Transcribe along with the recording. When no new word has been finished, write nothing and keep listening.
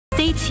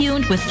Stay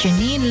tuned with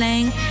Janine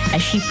Lang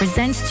as she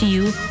presents to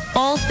you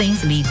all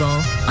things legal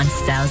on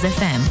STYLZ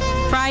FM.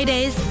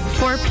 Fridays,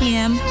 4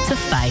 p.m. to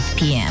 5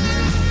 p.m.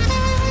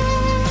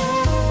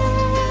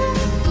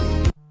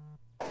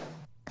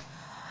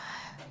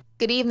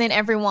 Good evening,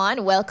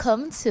 everyone.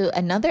 Welcome to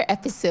another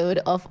episode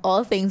of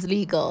All Things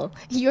Legal.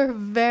 You're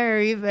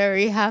very,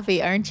 very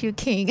happy, aren't you,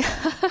 King?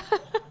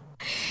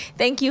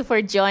 Thank you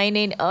for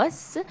joining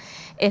us.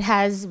 It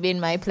has been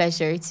my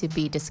pleasure to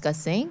be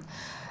discussing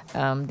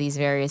these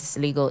various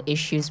legal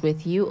issues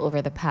with you over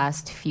the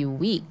past few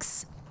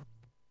weeks.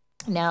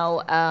 Now,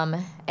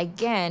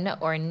 again,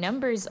 our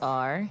numbers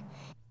are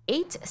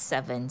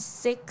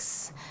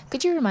 876.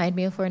 Could you remind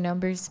me of our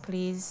numbers,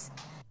 please?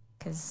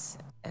 Because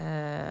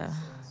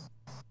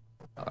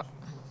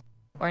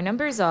our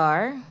numbers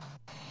are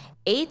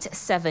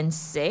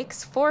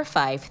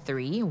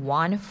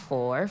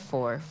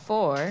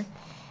 876-453-1444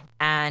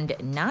 and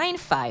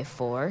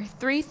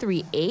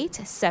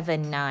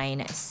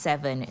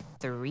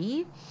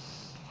 954-338-7973.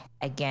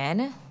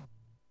 Again,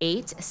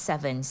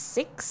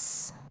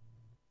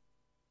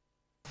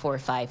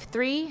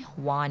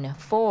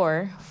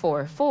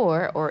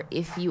 876-453-1444, or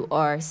if you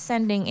are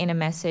sending in a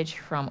message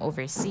from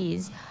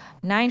overseas,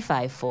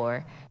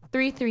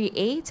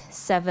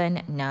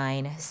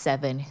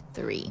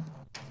 954-338-7973.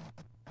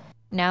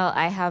 Now,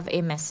 I have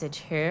a message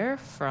here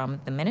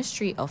from the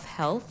Ministry of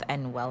Health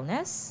and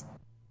Wellness,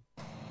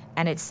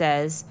 and it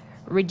says,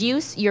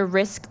 reduce your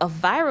risk of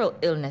viral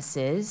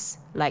illnesses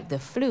like the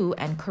flu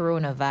and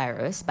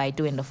coronavirus by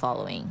doing the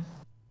following.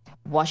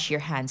 Wash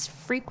your hands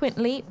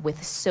frequently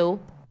with soap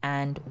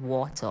and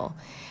water.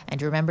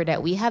 And remember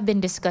that we have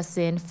been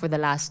discussing for the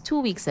last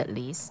 2 weeks at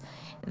least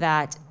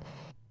that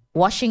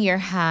washing your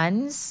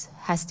hands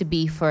has to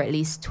be for at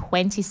least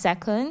 20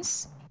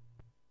 seconds.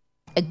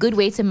 A good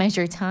way to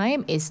measure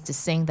time is to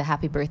sing the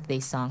happy birthday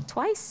song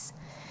twice.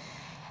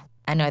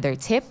 Another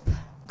tip,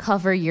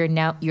 cover your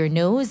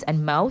nose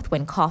and mouth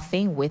when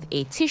coughing with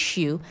a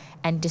tissue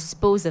and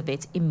dispose of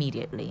it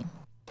immediately.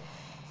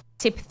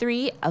 Tip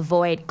 3,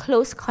 avoid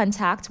close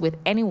contact with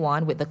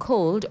anyone with a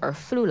cold or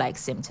flu-like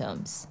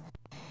symptoms.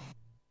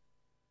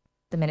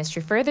 The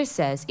ministry further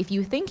says, if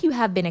you think you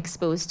have been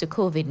exposed to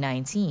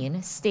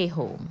COVID-19, stay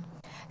home.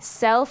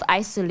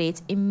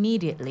 Self-isolate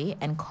immediately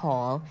and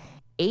call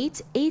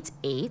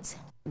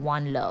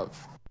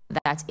 888-1-LOVE.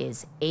 That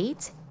is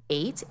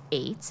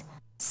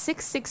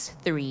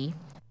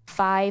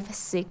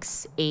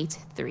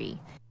 888-663-5683.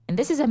 And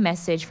this is a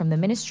message from the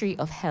Ministry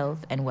of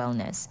Health and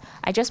Wellness.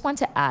 I just want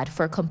to add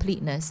for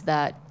completeness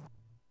that,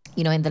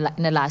 you know, in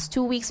the last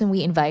 2 weeks when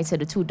we invited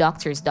the two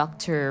doctors,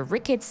 Dr.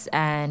 Ricketts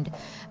and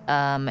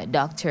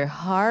Dr.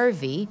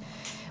 Harvey,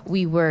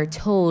 we were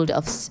told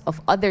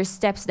of other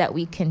steps that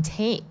we can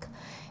take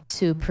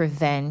to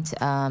prevent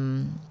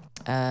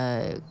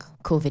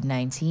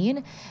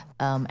COVID-19.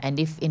 And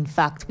if in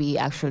fact we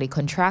actually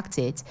contract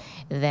it,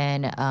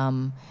 then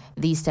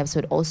these steps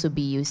would also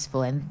be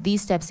useful. And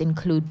these steps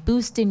include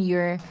boosting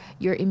your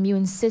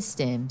immune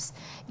systems.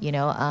 You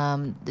know,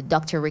 the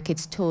Dr.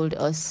 Ricketts told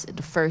us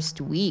the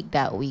first week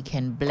that we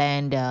can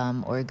blend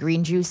our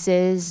green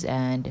juices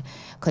and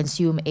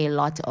consume a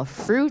lot of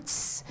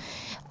fruits,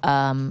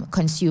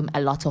 consume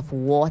a lot of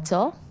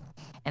water.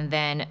 And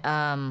then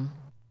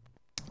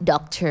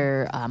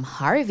Dr.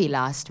 Harvey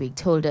last week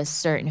told us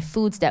certain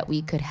foods that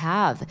we could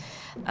have,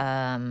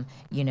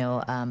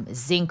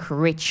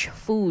 zinc-rich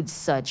foods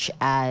such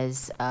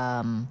as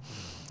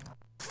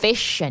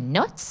fish and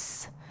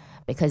nuts,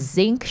 because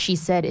zinc, she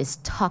said, is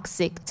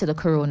toxic to the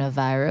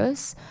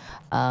coronavirus.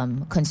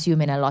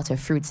 Consuming a lot of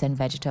fruits and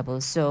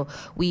vegetables. So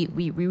we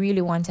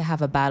really want to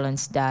have a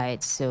balanced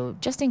diet. So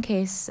just in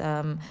case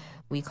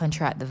we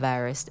contract the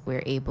virus,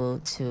 we're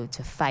able to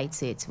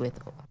fight it with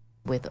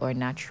our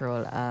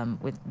natural,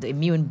 with the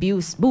immune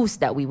boost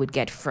that we would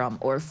get from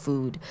our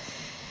food.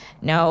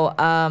 Now,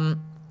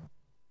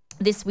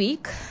 this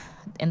week,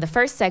 in the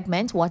first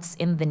segment, What's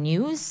in the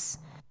News?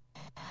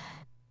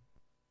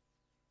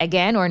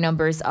 Again, our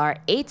numbers are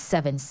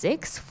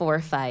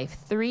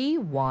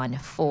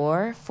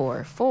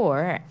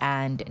 876-453-1444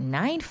 and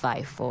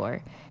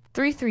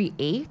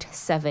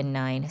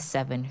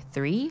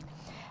 954-338-7973.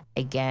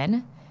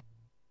 Again,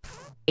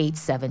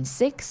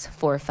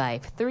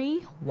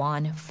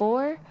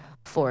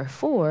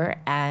 876-453-1444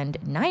 and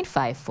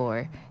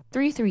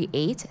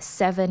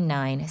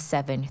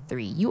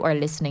 954-338-7973. You are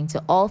listening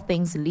to All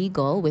Things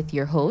Legal with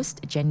your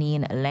host,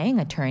 Janine Lang,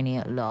 attorney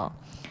at law.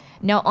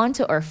 Now on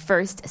to our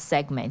first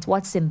segment,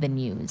 What's in the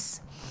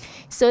News?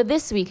 So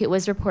this week it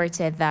was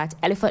reported that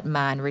Elephant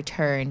Man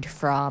returned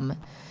from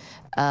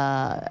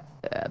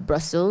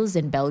Brussels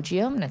in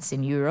Belgium, that's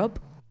in Europe.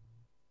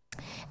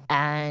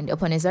 And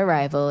upon his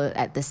arrival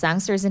at the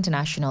Sangsters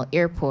International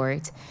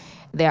Airport,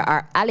 there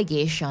are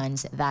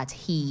allegations that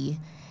he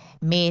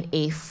made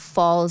a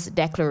false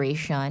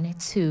declaration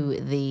to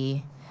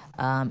the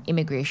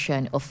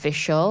immigration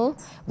official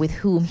with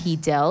whom he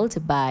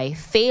dealt by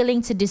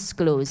failing to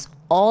disclose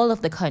all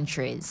of the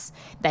countries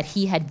that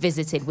he had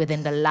visited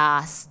within the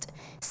last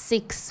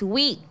 6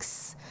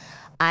 weeks.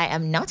 I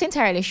am not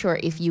entirely sure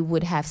if you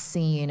would have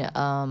seen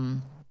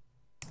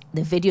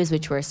the videos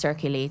which were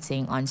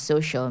circulating on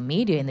social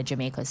media in the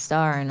Jamaica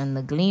Star and on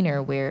the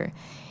Gleaner, where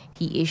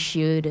he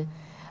issued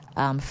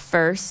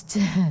first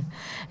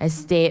a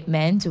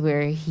statement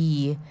where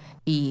he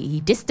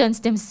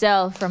distanced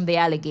himself from the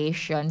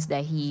allegations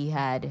that he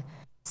had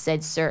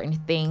said certain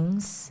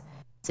things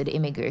to the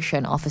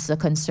immigration officer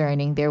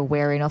concerning their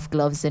wearing of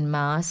gloves and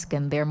masks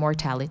and their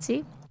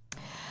mortality.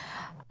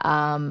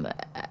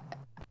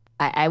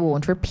 I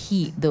won't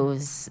repeat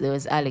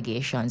those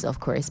allegations, of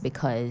course,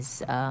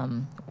 because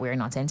we're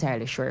not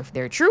entirely sure if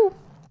they're true.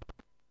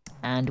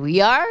 And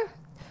we are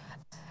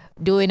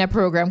doing a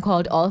program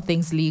called All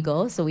Things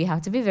Legal, so we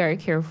have to be very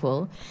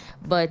careful.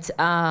 But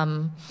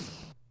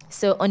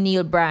so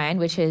O'Neil Bryan,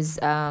 which is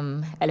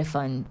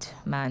Elephant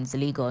Man's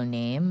legal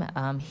name,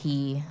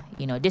 he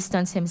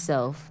distanced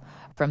himself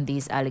from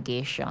these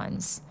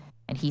allegations.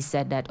 And he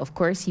said that, of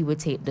course, he would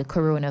take the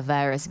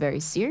coronavirus very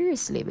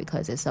seriously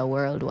because it's a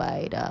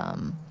worldwide,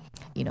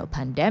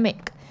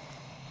 pandemic.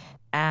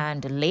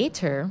 And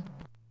later,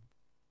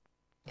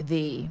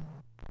 the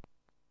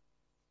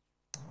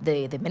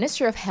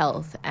Minister of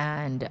Health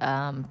and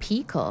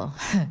PICO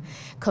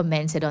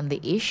commented on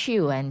the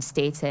issue and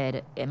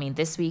stated,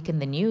 this week in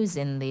the news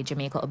in the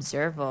Jamaica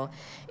Observer,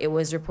 it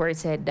was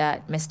reported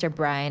that Mr.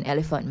 Bryan,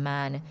 Elephant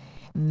Man,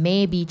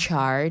 may be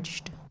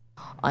charged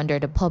under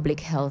the Public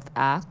Health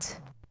Act,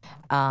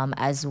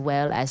 as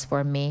well as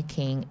for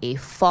making a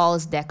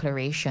false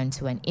declaration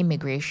to an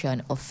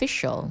immigration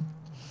official.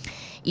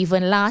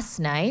 Even last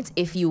night,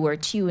 if you were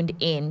tuned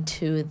in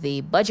to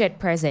the budget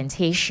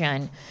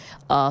presentation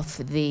of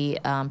the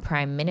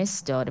Prime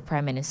Minister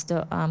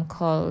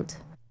called,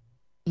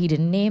 he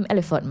didn't name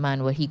Elephant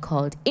Man, what he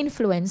called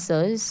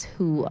influencers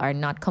who are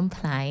not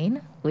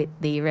complying with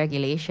the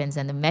regulations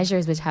and the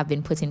measures which have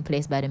been put in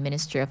place by the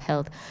Ministry of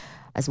Health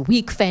as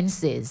weak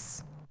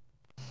fences.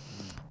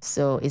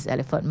 So is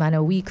Elephant Man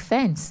a weak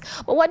fence?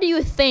 But what do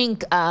you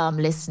think,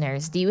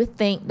 listeners? Do you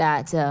think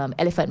that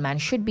Elephant Man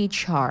should be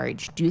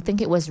charged? Do you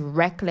think it was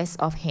reckless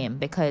of him?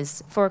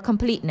 Because for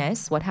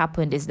completeness, what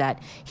happened is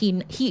that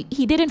he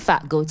did in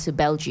fact go to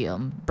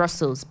Belgium,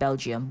 Brussels,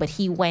 Belgium, but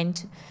he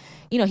went,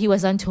 he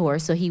was on tour,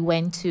 so he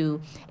went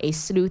to a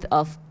slew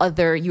of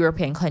other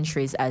European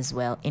countries as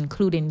well,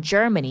 including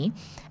Germany.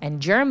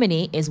 And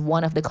Germany is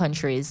one of the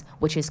countries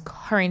which is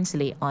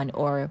currently on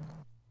our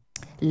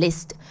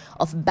list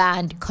of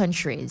banned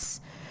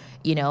countries,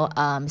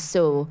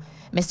 so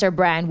Mr.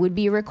 Bryan would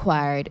be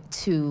required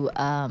to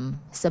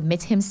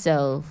submit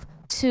himself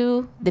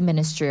to the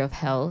Ministry of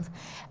Health,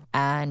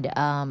 and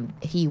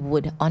he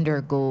would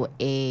undergo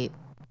a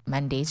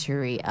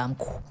mandatory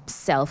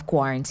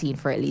self-quarantine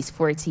for at least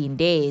 14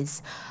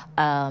 days,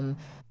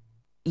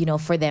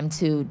 for them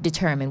to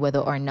determine whether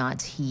or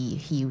not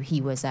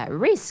he was at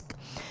risk.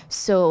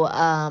 So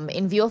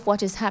in view of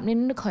what is happening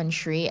in the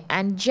country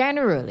and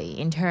generally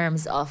in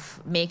terms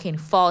of making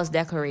false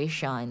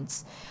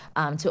declarations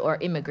to our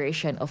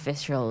immigration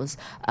officials,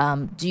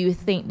 do you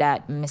think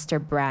that Mr.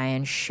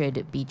 Bryan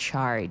should be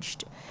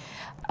charged?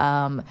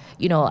 I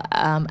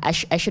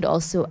should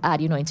also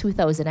add, in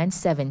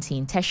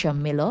 2017, Tesha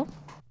Miller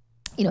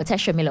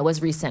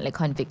was recently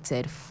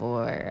convicted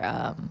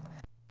for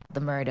the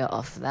murder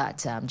of that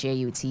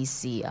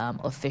JUTC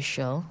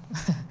official.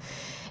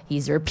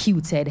 He's a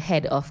reputed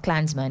head of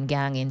Klansman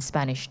gang in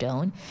Spanish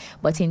Town.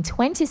 But in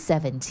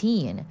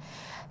 2017,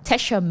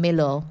 Tesha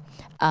Miller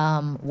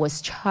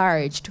was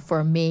charged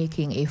for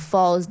making a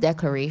false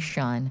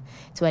declaration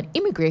to an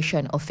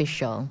immigration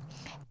official.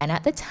 And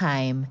at the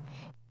time,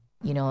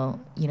 you know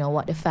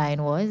what the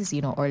fine was?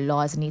 Our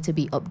laws need to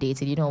be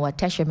updated. You know what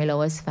Tesha Miller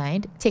was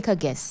fined? Take a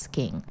guess,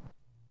 King.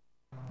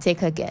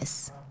 Take a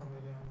guess.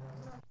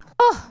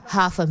 Oh,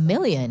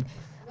 $500,000.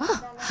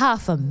 Oh,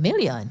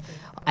 $500,000.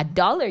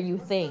 $1, you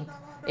think?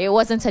 It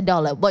wasn't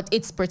 $1, but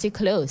it's pretty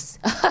close.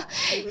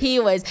 He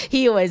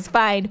was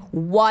fined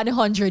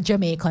 100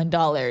 Jamaican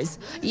dollars.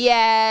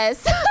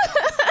 Yes.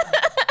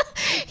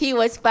 He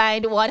was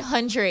fined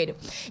 100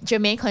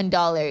 Jamaican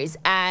dollars.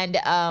 And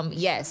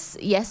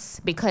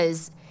yes,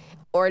 because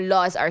our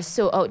laws are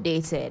so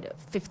outdated,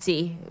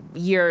 50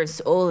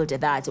 years old,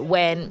 that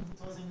when...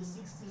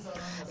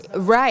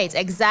 Right,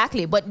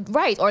 exactly. But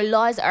our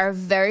laws are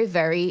very,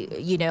 very,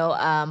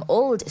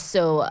 old.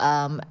 So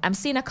I'm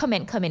seeing a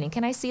comment coming in.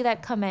 Can I see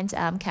that comment,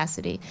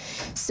 Cassidy?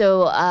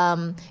 So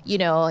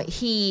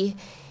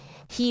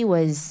he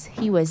was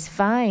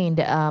fined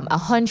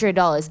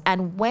 $100,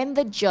 and when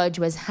the judge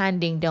was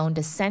handing down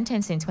the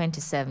sentence in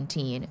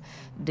 2017,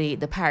 the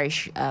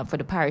parish for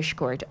the parish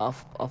court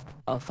of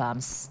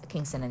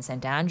Kingston and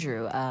St.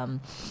 Andrew,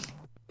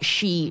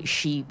 she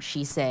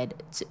said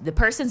the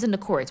persons in the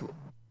court,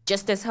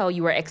 just as how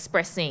you were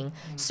expressing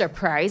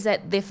surprise at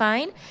the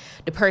fine,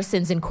 the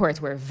persons in court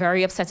were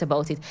very upset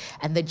about it.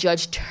 And the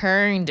judge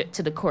turned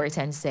to the court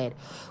and said,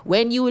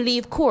 when you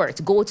leave court,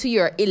 go to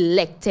your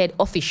elected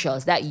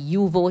officials that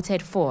you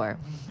voted for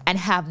and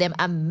have them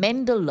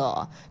amend the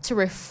law to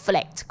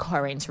reflect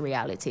current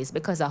realities,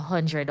 because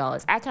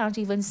 $100, I can't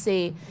even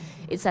say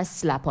it's a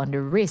slap on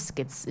the wrist.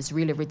 It's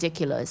really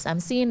ridiculous. I'm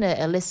seeing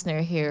a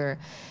listener here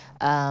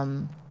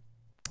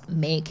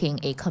making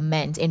a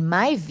comment. In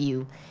my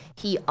view,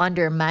 he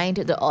undermined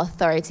the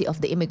authority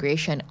of the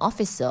immigration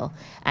officer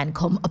and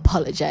come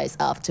apologize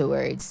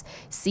afterwards.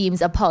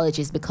 Seems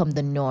apologies become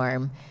the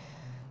norm.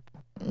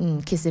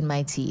 Kissing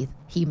my teeth.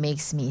 He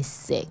makes me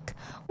sick.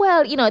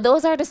 Well,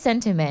 those are the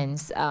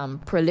sentiments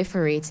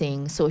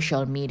proliferating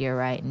social media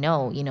right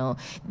now.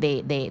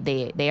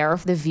 They are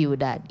of the view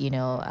that,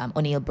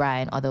 O'Neil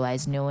Bryan,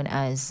 otherwise known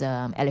as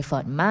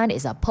Elephant Man,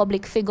 is a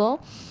public figure.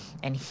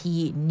 And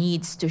he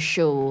needs to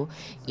show,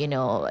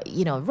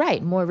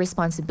 more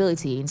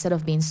responsibility instead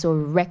of being so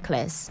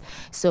reckless.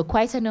 So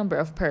quite a number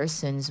of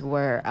persons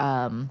were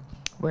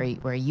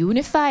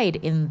unified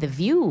in the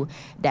view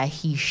that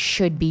he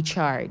should be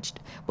charged.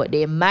 But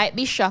they might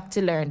be shocked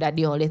to learn that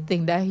the only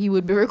thing that he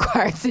would be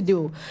required to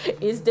do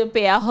is to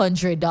pay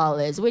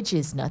 $100, which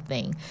is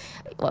nothing.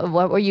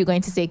 What were you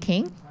going to say,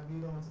 King?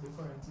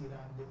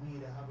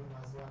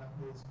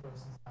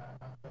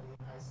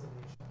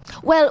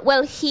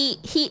 Well, he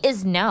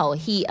is now.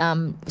 He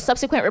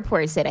subsequent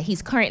reports said that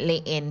he's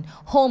currently in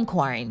home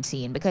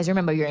quarantine, because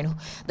remember,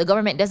 the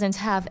government doesn't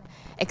have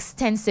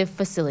extensive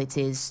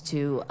facilities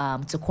to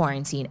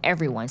quarantine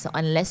everyone. So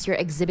unless you're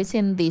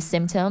exhibiting these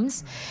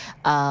symptoms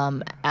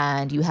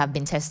and you have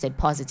been tested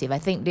positive, I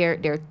think there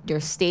are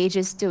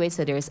stages to it.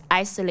 So there's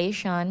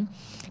isolation,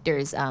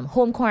 there's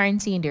home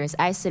quarantine, there's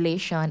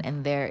isolation,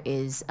 and there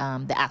is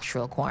the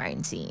actual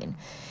quarantine.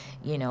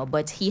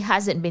 But he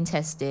hasn't been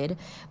tested.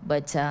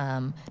 But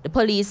the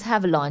police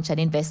have launched an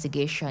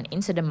investigation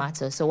into the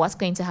matter. So what's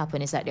going to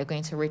happen is that they're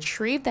going to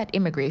retrieve that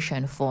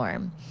immigration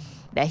form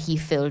that he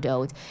filled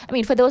out. I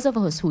mean, for those of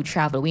us who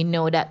travel, we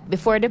know that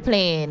before the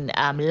plane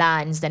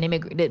lands, then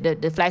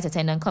the flight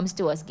attendant comes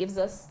to us, gives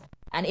us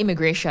an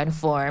immigration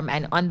form,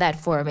 and on that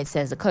form it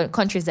says the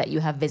countries that you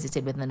have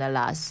visited within the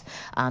last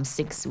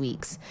 6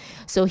 weeks.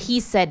 So he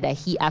said that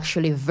he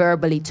actually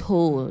verbally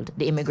told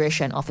the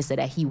immigration officer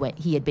that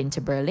he had been to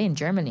Berlin,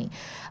 Germany,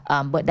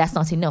 but that's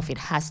not enough. It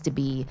has to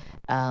be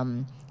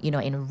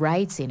in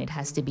writing. It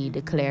has to be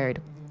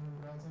declared.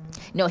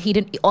 No, he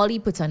didn't. All he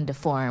put on the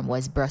form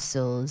was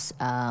Brussels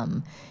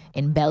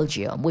in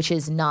Belgium, which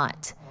is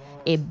not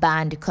a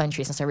banned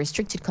country. It's a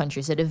restricted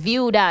country. So the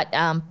view that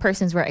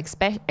persons were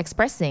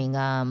expressing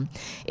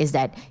is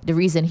that the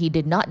reason he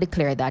did not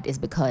declare that is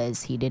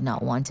because he did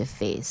not want to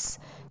face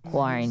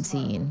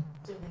quarantine.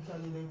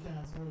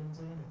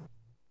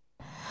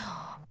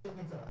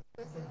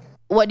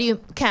 What do you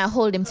can't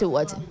hold him to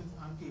what?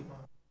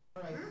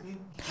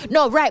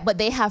 No, right, but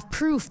they have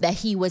proof that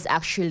he was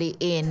actually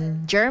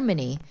in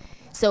Germany.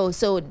 So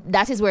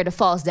that is where the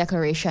false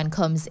declaration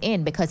comes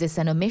in, because it's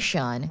an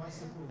omission.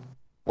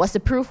 What's the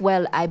proof?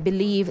 Well, I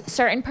believe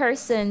certain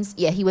persons,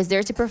 he was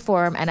there to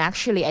perform. And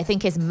actually, I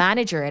think his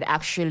manager had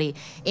actually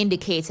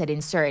indicated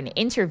in certain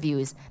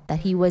interviews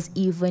that he was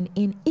even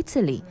in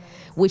Italy,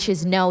 which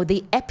is now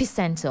the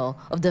epicenter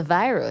of the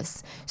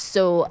virus.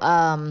 So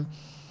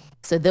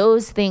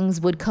those things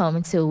would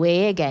come to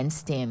weigh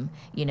against him,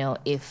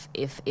 if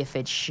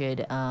it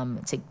should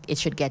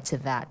get to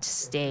that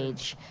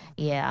stage.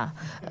 Yeah.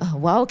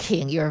 Wow,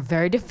 King, you're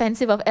very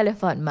defensive of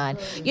Elephant Man.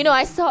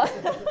 I saw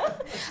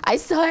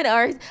an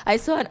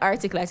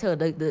article. I told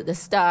the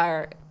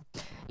Star,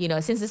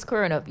 since this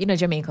corona,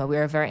 Jamaica, we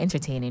are very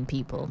entertaining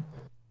people,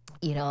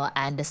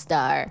 and the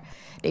Star,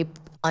 they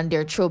on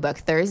their Throwback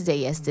Thursday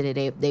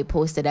yesterday, they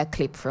posted a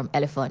clip from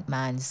Elephant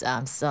Man's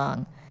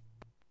song,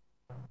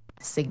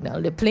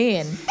 Signal the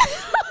Plane.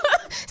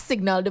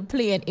 Signal the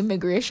plane,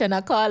 immigration,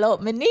 I call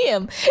out my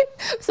name.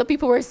 So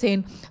people were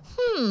saying,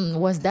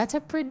 was that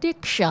a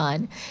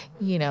prediction?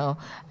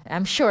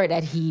 I'm sure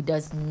that he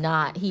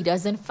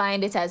doesn't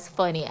find it as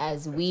funny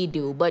as we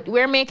do, but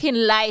we're making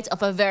light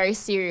of a very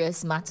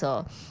serious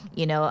matter.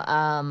 We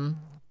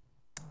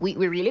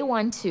really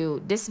want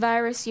to, this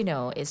virus,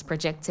 is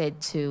projected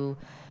to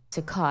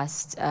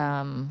cost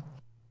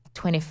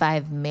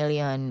 25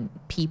 million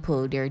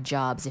people their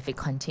jobs if it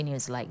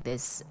continues like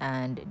this,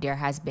 and there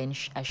has been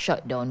a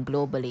shutdown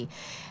globally.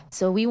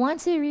 So we want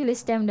to really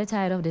stem the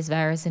tide of this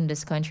virus in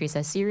this country. It's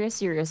a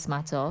serious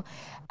matter,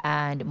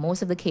 and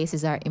most of the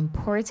cases are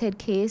imported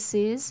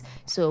cases,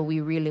 so we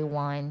really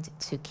want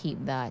to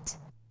keep that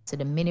to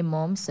the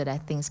minimum so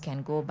that things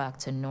can go back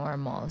to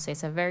normal. So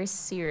it's a very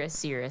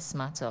serious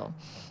matter.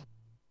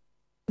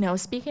 Now,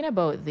 speaking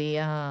about the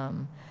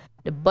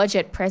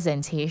budget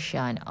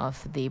presentation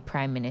of the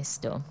Prime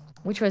Minister,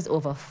 which was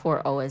over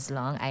 4 hours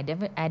long. I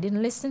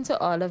didn't listen to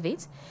all of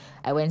it.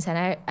 I went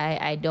and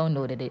I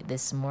downloaded it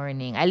this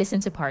morning. I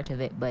listened to part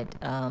of it, but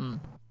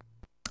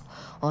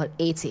all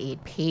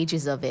 88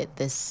 pages of it.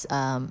 This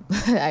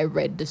I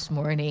read this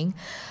morning.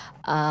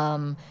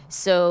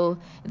 So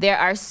there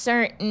are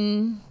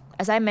certain,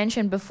 as I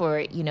mentioned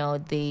before,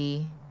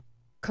 the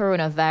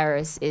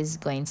coronavirus is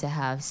going to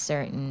have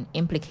certain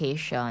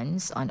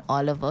implications on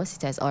all of us.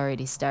 It has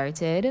already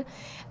started.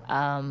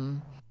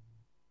 I've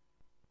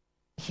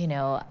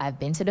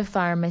been to the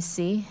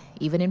pharmacy,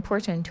 even in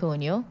Port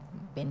Antonio,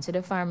 been to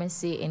the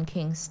pharmacy in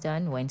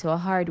Kingston, went to a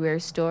hardware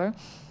store.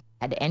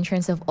 At the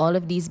entrance of all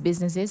of these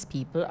businesses,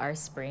 people are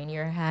spraying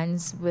your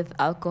hands with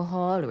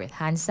alcohol, with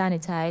hand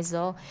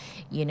sanitizer.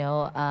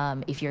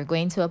 If you're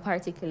going to a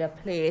particular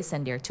place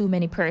and there are too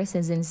many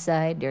persons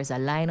inside, there's a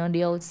line on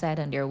the outside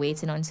and they're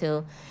waiting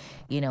until,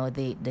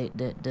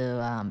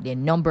 the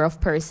number of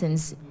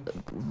persons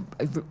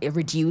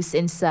reduce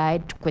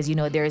inside, because,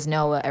 there is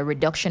now a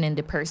reduction in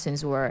the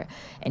persons who are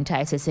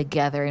entitled to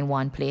gather in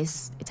one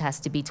place. It has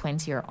to be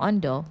 20 or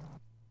under.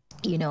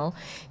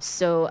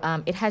 So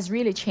it has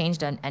really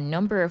changed a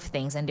number of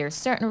things, and there are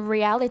certain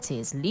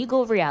realities,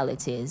 legal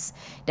realities,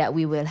 that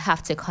we will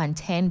have to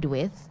contend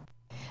with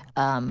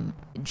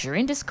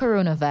during this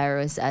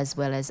coronavirus as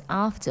well as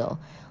after.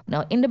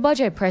 Now, in the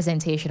budget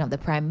presentation of the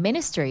Prime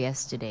Minister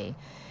yesterday,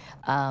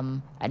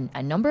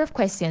 a number of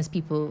questions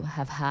people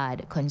have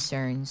had,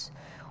 concerns.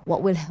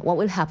 What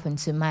will happen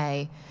to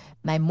my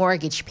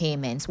mortgage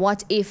payments?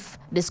 What if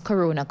this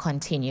corona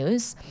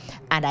continues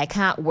and I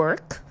can't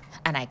work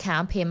and I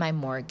can't pay my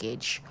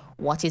mortgage?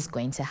 What is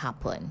going to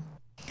happen?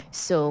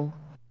 So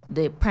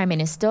the Prime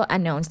Minister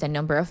announced a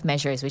number of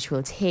measures which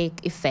will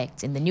take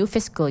effect in the new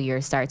fiscal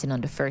year starting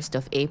on the 1st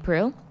of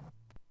April.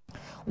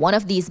 One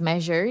of these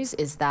measures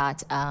is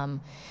that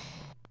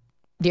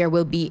there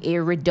will be a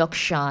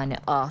reduction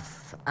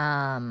of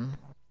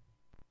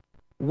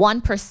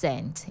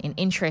 1% in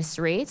interest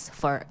rates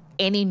for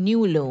any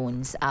new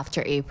loans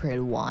after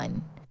April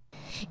 1.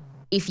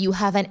 If you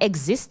have an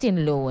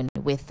existing loan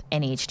with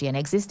NHD, an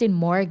existing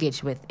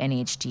mortgage with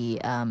NHD,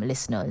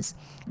 listeners,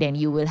 then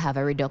you will have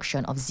a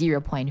reduction of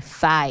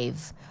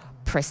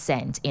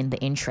 0.5% in the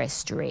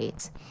interest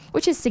rate,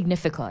 which is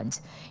significant,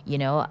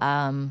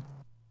 and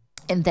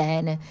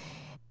then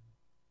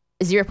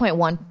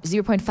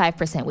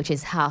 0.5%, which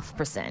is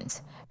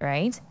 0.5%,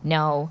 right?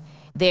 Now,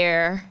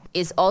 there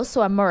is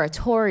also a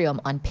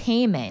moratorium on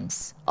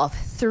payments of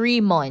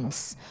 3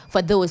 months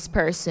for those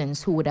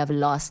persons who would have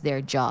lost their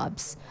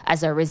jobs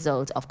as a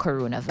result of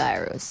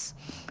coronavirus.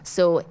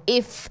 So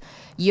if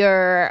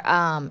your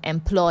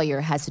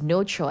employer has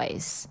no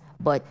choice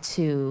but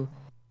to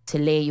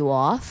lay you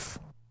off,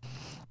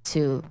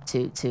 to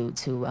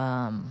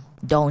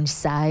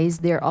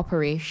downsize their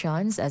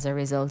operations as a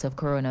result of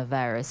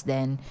coronavirus,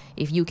 then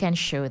if you can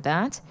show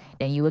that,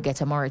 then you will get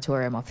a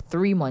moratorium of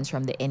 3 months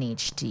from the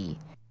NHD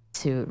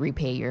to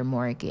repay your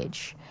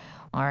mortgage.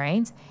 All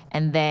right.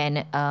 And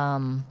then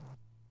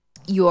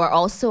you are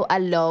also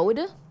allowed,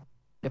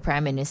 the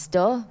Prime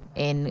Minister,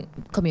 in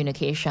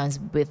communications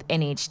with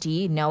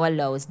NHD, now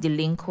allows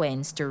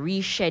delinquents to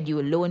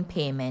reschedule loan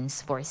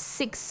payments for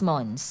 6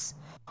 months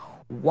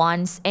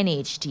once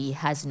NHD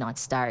has not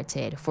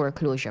started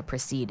foreclosure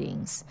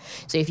proceedings.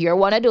 So if you're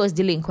one of those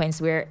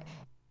delinquents where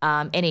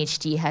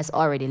NHD has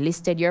already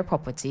listed your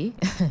property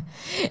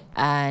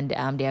and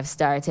they have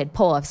started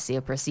power of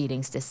sale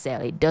proceedings to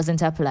sell, it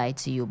doesn't apply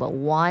to you. But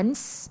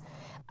once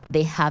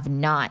they have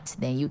not,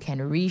 then you can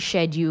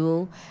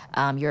reschedule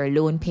your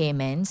loan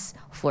payments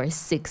for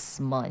 6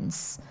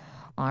 months.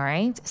 All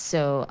right.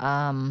 So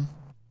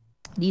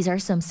these are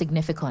some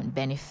significant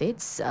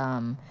benefits,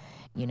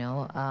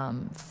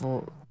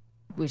 for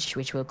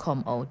which will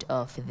come out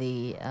of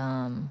the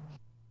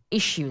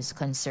issues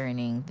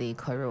concerning the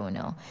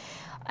corona.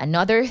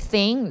 Another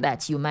thing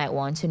that you might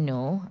want to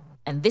know,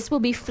 and this will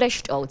be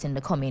fleshed out in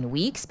the coming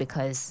weeks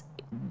because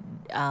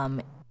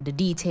the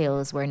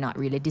details were not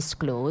really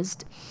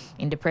disclosed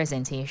in the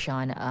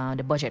presentation,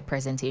 the budget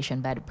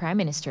presentation by the Prime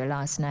Minister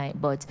last night,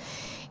 but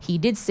he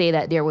did say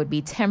that there would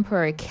be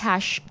temporary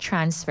cash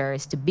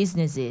transfers to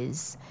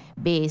businesses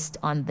based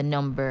on the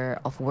number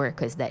of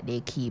workers that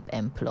they keep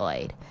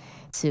employed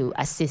to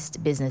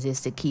assist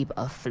businesses to keep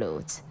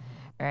afloat.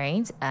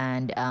 Right?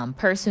 And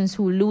persons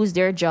who lose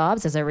their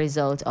jobs as a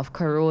result of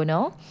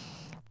corona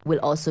will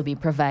also be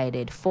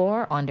provided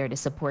for under the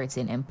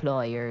supporting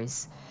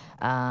employees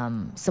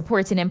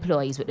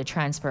with the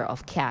transfer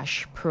of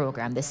cash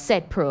program, the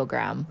SET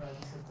program.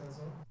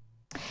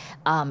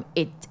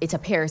 It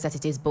appears that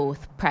it is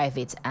both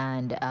private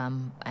and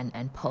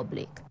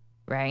public,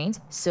 right?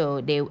 So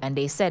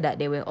they said that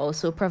they will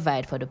also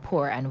provide for the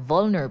poor and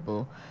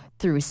vulnerable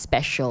through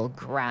special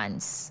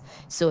grants.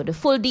 So the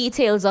full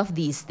details of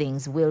these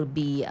things will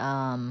be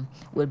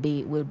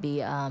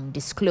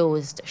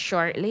disclosed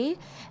shortly,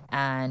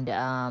 and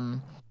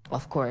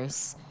of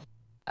course,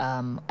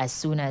 as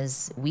soon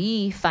as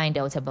we find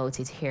out about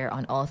it here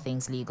on All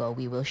Things Legal,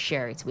 we will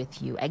share it with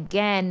you.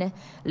 Again,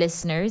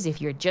 listeners,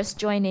 if you're just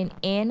joining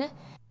in,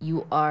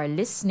 you are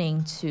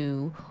listening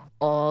to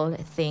All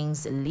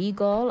Things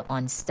Legal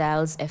on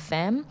STYLZ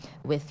FM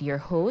with your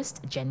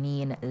host,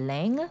 Janine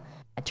Leng,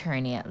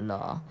 attorney at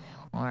law.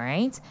 All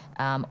right.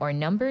 Our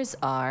numbers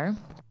are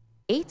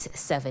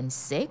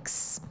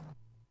 876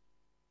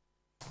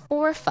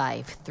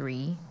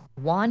 453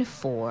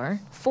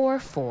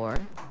 1444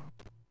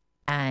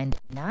 and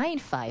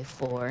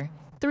 954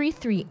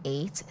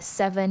 338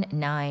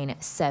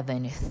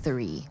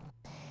 7973.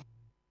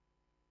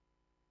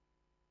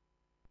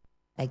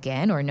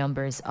 Again, our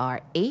numbers are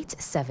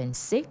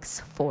 876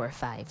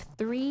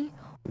 453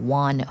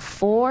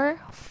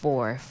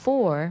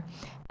 1444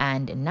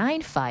 and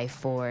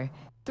 954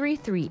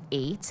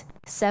 338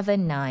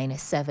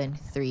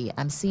 7973.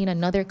 I'm seeing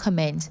another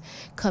comment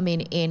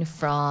coming in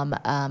from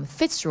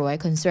Fitzroy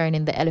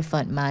concerning the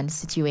Elephant Man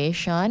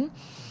situation.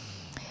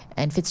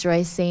 And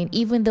Fitzroy is saying,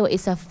 even though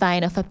it's a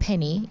fine of a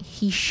penny,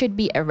 he should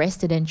be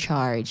arrested and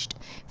charged,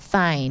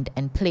 fined,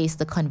 and place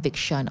the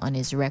conviction on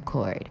his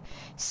record.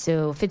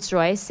 So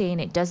Fitzroy is saying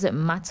it doesn't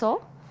matter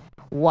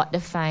what the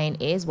fine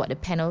is, what the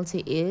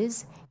penalty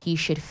is, he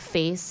should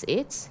face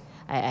it.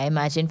 I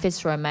imagine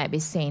Fitzroy might be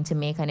saying to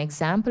make an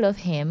example of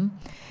him,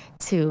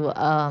 to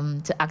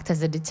act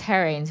as a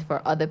deterrent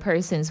for other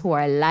persons who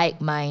are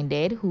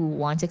like-minded, who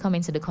want to come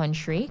into the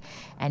country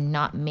and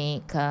not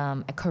make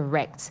a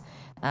correct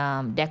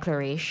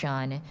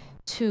declaration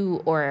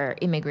to or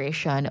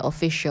immigration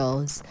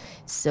officials.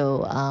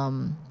 So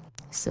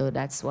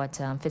that's what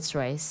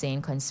Fitzroy is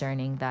saying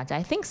concerning that.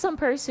 I think some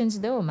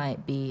persons though might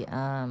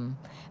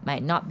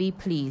not be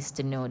pleased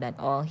to know that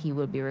all he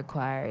will be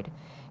required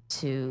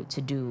to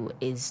do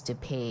is to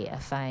pay a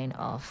fine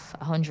of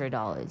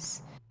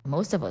 $100.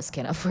 Most of us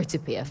can afford to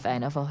pay a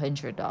fine of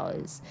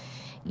 $100,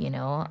 you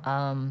know.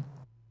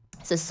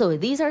 So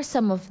these are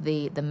some of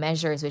the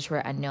measures which were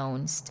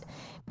announced,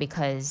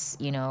 because,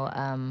 you know,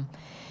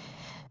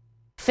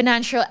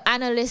 financial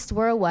analysts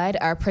worldwide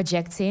are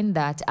projecting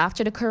that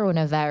after the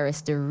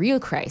coronavirus, the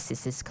real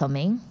crisis is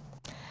coming.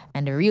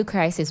 And the real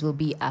crisis will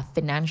be a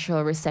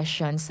financial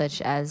recession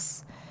such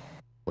as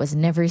was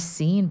never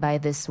seen by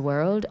this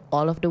world.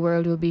 All of the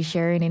world will be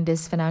sharing in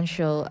this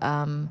financial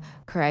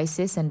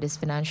crisis and this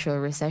financial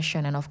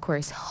recession. And of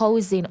course,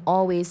 housing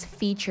always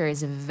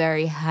features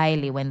very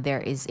highly when there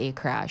is a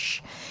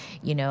crash,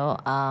 you know.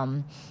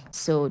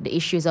 So the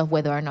issues of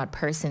whether or not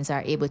persons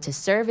are able to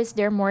service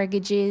their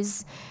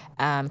mortgages,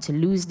 to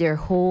lose their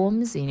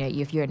homes, you know,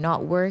 if you're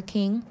not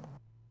working,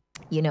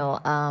 you know,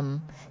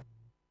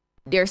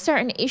 there are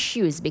certain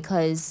issues,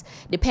 because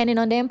depending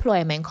on the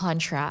employment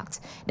contract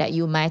that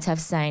you might have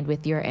signed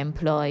with your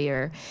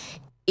employer,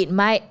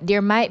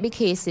 there might be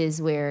cases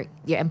where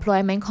your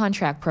employment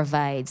contract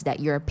provides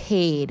that you're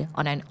paid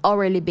on an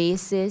hourly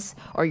basis,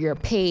 or you're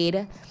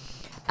paid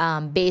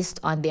based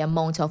on the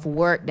amount of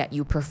work that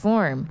you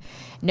perform.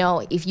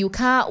 Now, if you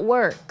can't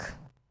work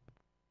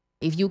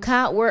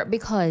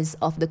because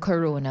of the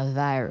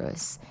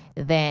coronavirus,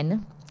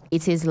 then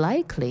it is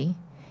likely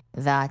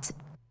that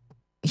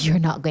you're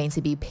not going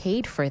to be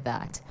paid for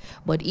that.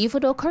 But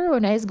even though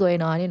corona is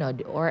going on, you know,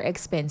 our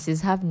expenses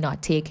have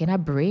not taken a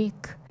break.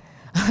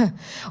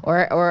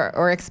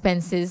 or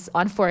expenses,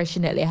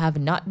 unfortunately, have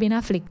not been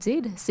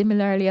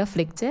similarly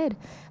afflicted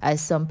as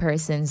some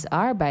persons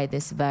are by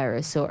this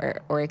virus. So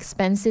our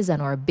expenses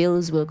and our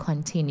bills will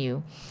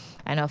continue.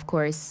 And of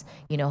course,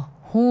 you know,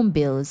 home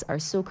bills are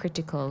so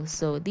critical.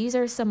 So these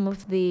are some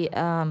of the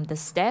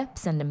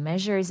steps and the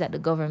measures that the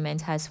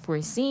government has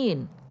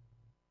foreseen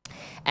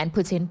and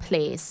put in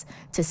place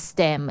to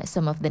stem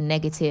some of the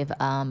negative,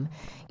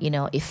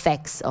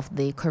 effects of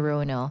the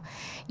corona.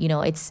 You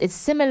know, it's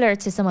similar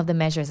to some of the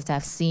measures that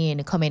I've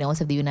seen coming out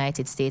of the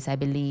United States. I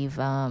believe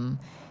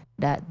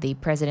that the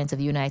president of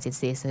the United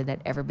States said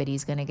that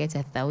everybody's going to get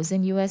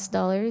 $1,000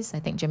 US. I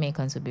think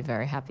Jamaicans would be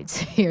very happy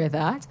to hear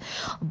that.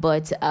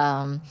 But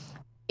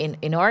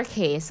in our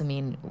case, I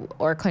mean,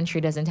 our country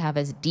doesn't have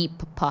as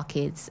deep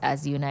pockets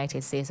as the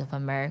United States of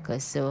America.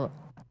 So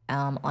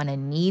on a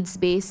needs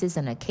basis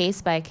and a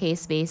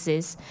case-by-case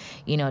basis,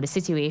 you know, the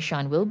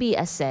situation will be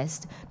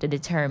assessed to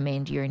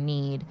determine your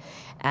need,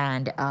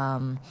 and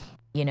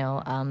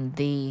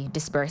the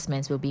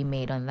disbursements will be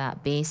made on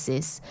that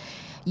basis.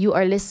 You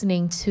are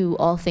listening to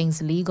All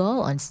Things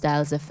Legal on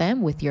STYLZ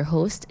FM with your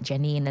host,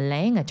 Janine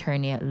Lang,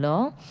 attorney at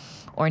law.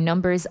 Our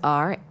numbers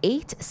are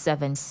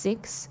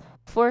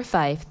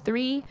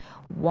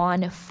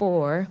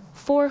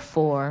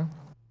 876-453-1444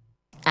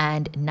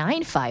 and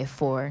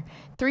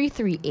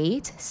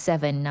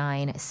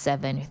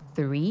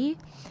 954-338-7973.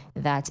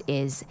 That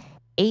is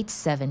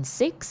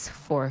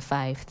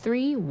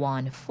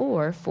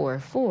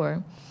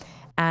 876-453-1444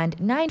 and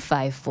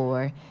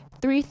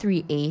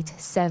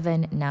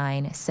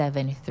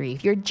 954-338-7973.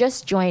 If you're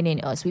just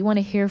joining us, we want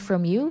to hear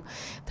from you.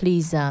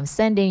 Please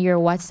send in your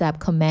WhatsApp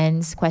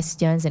comments,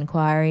 questions,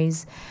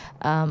 inquiries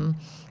to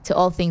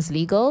All Things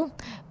Legal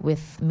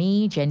with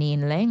me,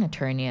 Janine Lang,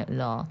 attorney at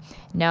law.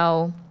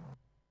 Now,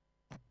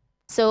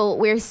 so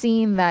we're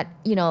seeing that,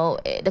 you know,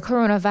 the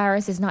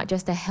coronavirus is not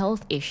just a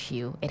health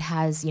issue. It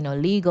has, you know,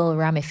 legal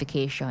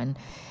ramifications,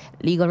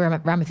 legal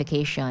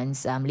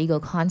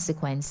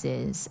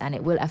consequences, and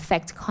it will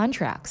affect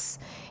contracts.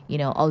 You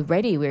know,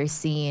 already we're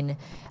seeing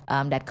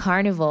that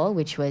Carnival,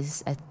 which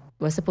was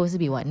was supposed to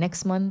be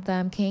next month,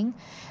 King,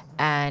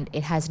 and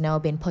it has now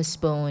been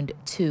postponed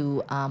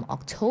to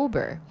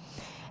October.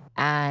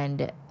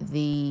 And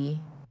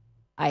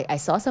I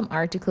saw some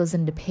articles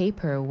in the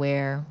paper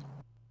where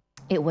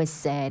it was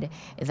said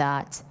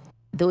that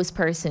those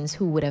persons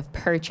who would have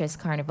purchased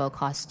carnival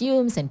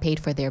costumes and paid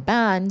for their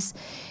bands,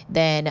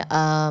 then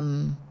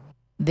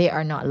they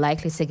are not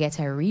likely to get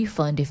a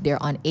refund if they're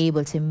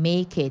unable to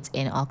make it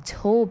in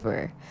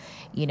October,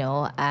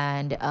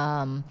 and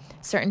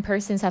certain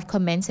persons have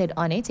commented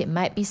on it. It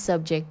might be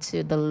subject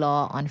to the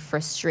law on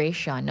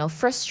frustration. Now,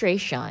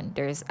 frustration,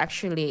 there's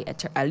actually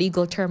a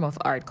legal term of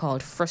art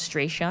called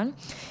frustration.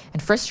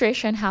 And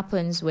frustration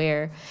happens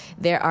where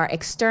there are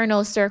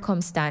external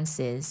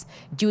circumstances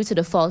due to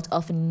the fault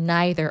of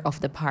neither of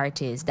the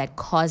parties that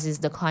causes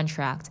the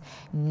contract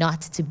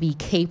not to be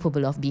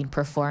capable of being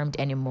performed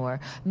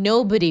anymore.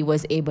 Nobody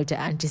was able to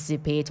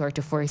anticipate or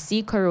to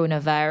foresee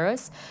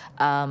coronavirus.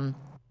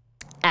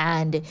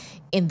 And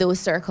in those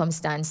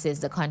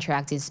circumstances, the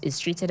contract is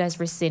treated as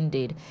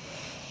rescinded.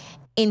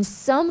 In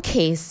some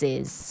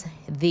cases,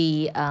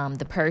 the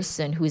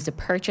person who is the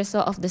purchaser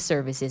of the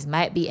services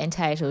might be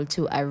entitled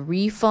to a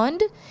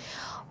refund.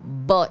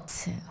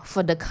 But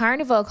for the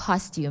carnival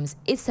costumes,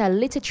 it's a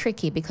little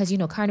tricky because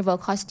carnival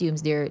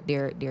costumes, they're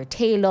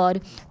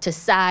tailored to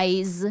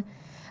size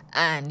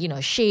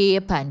and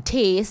shape and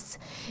taste.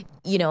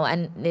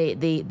 And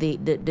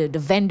the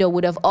vendor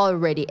would have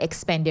already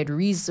expended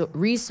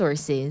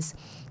resources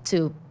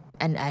to,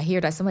 and I hear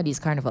that some of these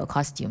carnival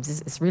costumes,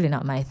 it's really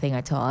not my thing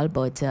at all,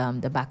 but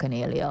the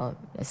Bacchanalia,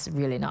 it's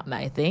really not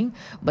my thing.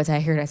 But I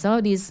hear that some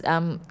of these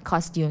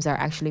costumes are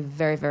actually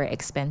very, very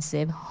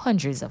expensive,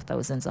 hundreds of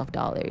thousands of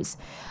dollars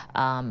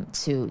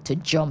to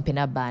jump in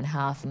a band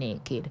half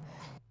naked.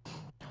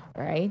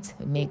 Right?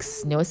 It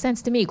makes no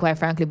sense to me, quite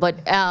frankly,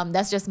 but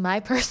that's just my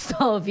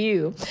personal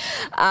view.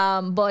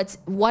 But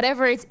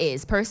whatever it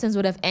is, persons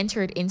would have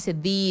entered into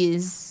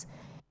these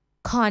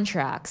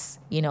contracts,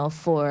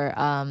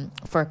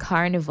 for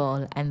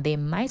carnival, and they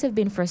might have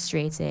been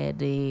frustrated.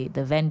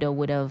 The vendor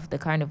would have, the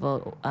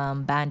carnival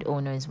band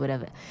owners would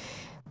have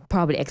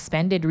probably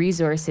expended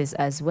resources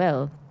as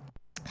well.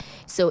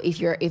 So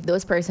if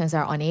those persons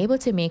are unable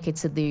to make it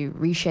to the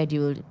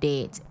rescheduled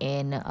date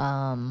in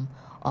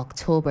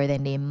October,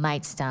 then they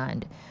might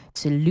stand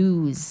to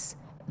lose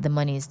the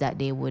monies that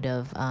they would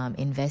have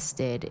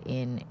invested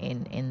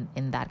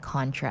in that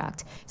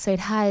contract. So it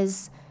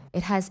has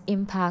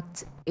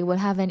impact. It will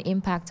have an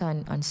impact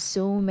on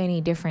so many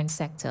different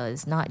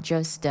sectors, not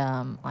just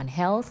on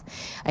health.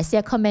 I see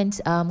a comment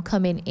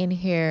coming in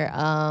here.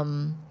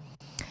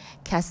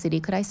 Cassidy,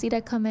 could I see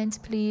that comment,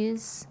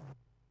 please?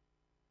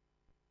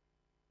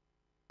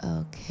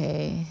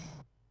 Okay.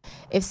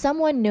 If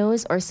someone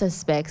knows or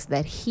suspects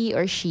that he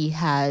or she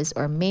has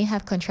or may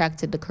have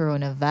contracted the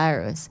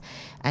coronavirus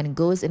and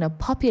goes in a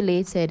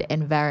populated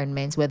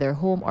environment, whether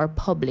home or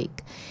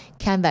public,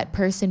 can that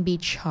person be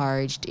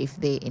charged if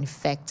they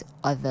infect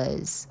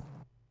others?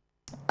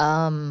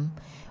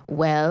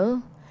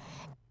 Well,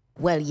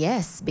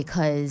 yes,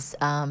 because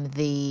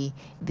the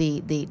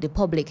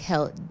public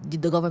health,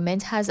 the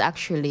government has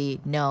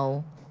actually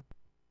now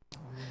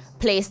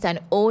placed an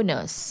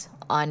onus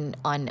on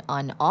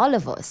all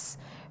of us.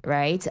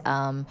 Right?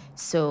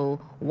 So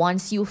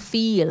once you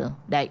feel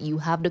that you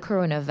have the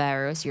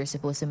coronavirus, you're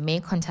supposed to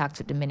make contact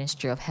with the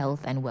Ministry of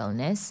Health and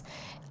Wellness,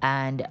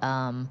 and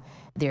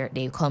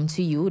they come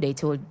to you.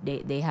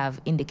 They have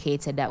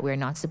indicated that we're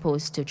not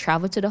supposed to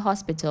travel to the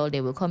hospital.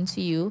 They will come to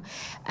you,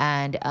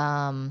 and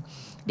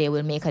they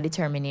will make a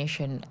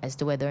determination as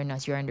to whether or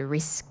not you're under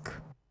risk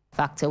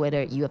factor,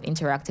 whether you have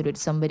interacted with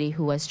somebody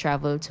who has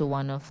traveled to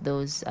one of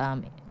those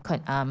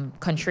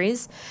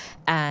countries,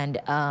 and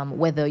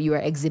whether you are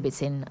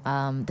exhibiting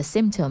the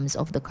symptoms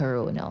of the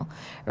corona,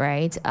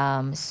 right?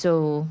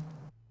 So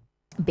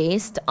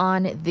based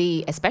on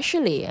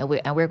especially, and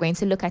we're going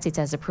to look at it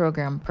as the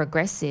program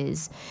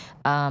progresses,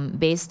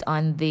 based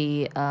on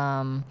the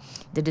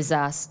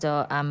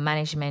disaster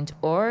management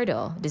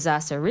order,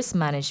 disaster risk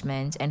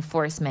management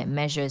enforcement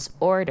measures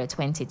order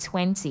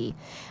 2020,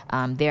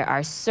 there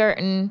are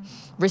certain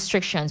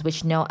restrictions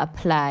which now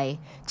apply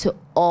to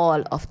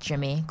all of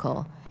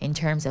Jamaica in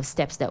terms of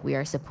steps that we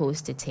are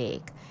supposed to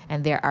take,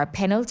 and there are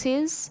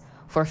penalties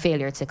for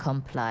failure to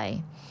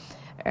comply,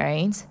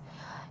 right?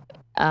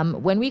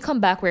 When we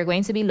come back, we're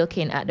going to be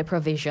looking at the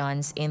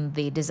provisions in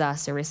the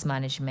Disaster Risk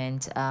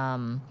Management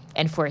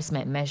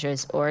Enforcement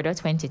Measures Order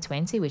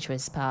 2020, which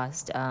was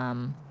passed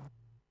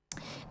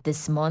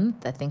this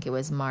month. I think it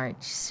was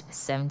March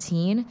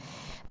 17.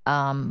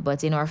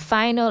 But in our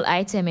final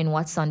item in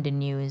What's on the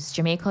News,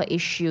 Jamaica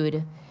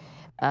issued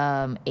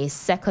a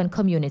second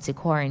community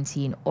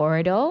quarantine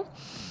order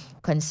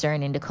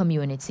concerning the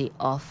community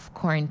of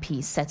Corn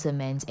Peace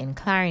settlement in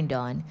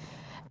Clarendon.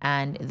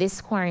 And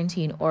this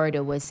quarantine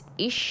order was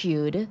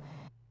issued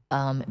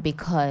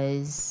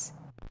because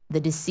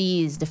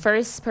the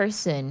first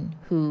person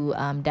who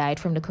died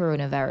from the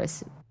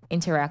coronavirus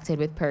interacted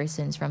with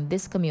persons from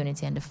this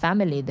community, and the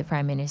family, the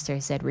Prime Minister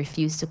said,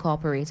 refused to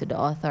cooperate with the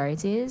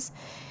authorities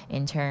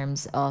in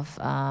terms of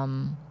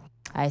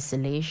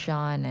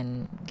isolation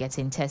and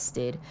getting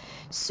tested.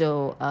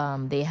 So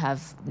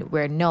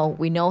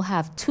we now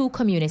have 2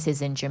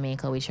 communities in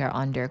Jamaica which are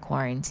under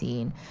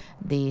quarantine: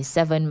 the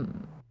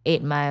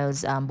 8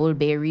 miles Bull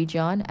Bay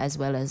region, as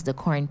well as the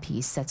Corn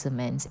Peace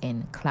settlement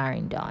in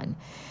Clarendon.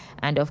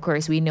 And of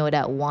course, we know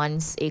that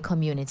once a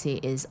community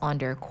is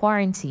under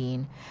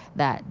quarantine,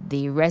 that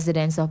the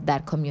residents of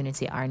that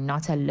community are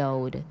not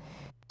allowed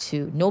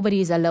to,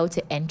 nobody is allowed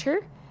to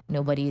enter,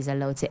 nobody is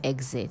allowed to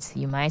exit.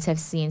 You might have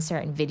seen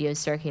certain videos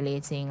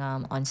circulating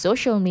on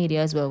social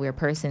media as well, where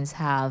persons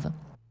have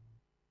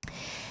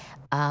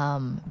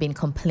been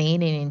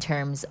complaining in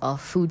terms of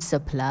food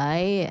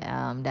supply,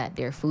 that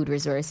their food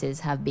resources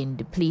have been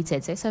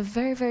depleted. So it's a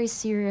very, very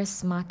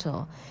serious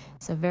matter.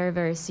 It's a very,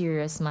 very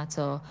serious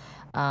matter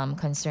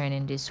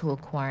concerning this whole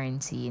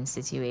quarantine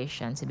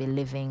situation, to be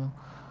living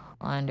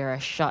under a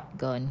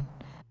shotgun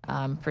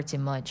pretty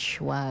much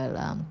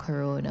while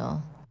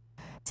Corona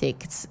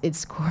takes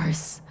its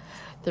course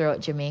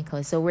throughout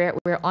Jamaica. So we're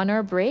on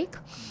our break.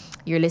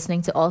 You're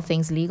listening to All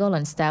Things Legal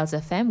on STYLZ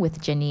FM with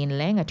Janine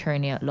Leng,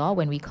 attorney at law.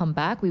 When we come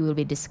back, we will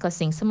be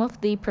discussing some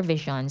of the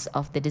provisions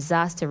of the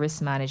Disaster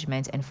Risk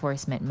Management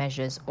Enforcement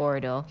Measures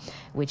Order,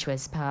 which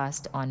was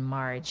passed on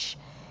March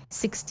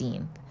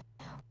 16th.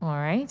 All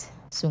right,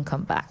 soon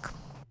come back.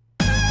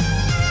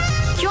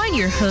 Join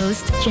your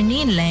host,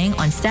 Janine Leng,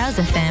 on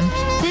STYLZ FM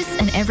this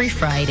and every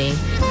Friday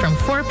from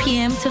 4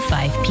 p.m. to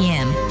 5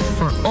 p.m.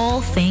 for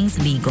All Things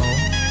Legal.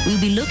 We'll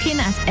be looking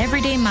at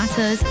everyday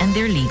matters and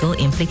their legal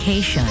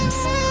implications.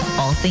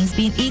 All things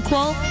being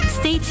equal,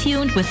 stay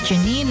tuned with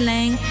Janine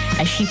Leng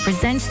as she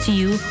presents to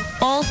you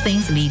All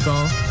Things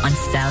Legal on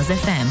STYLZ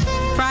FM,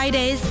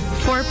 Fridays,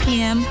 4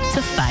 p.m.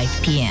 to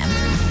 5 p.m.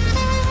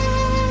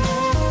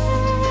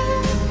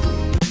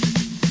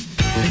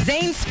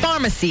 Zane's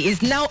Pharmacy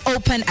is now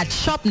open at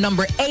shop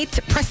number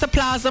 8, Presa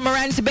Plaza,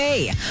 Morant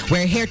Bay.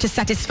 We're here to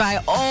satisfy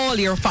all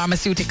your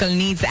pharmaceutical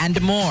needs and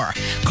more.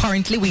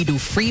 Currently, we do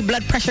free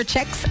blood pressure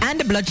checks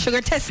and blood sugar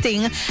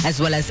testing,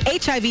 as well as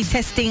HIV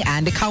testing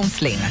and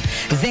counseling.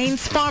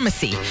 Zane's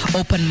Pharmacy,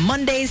 open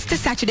Mondays to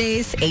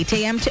Saturdays, 8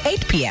 a.m. to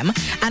 8 p.m.,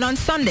 and on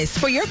Sundays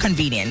for your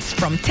convenience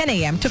from 10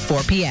 a.m. to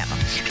 4 p.m.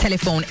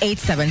 Telephone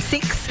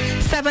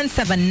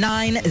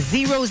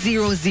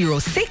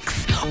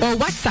 876-779-0006 or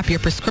WhatsApp your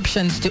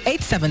prescriptions to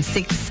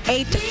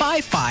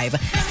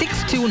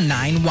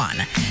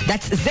 876-855-6291.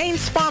 That's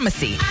Zane's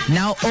Pharmacy,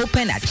 now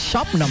open at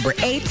shop number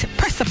 8,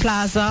 Presa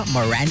Plaza,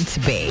 Morant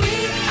Bay.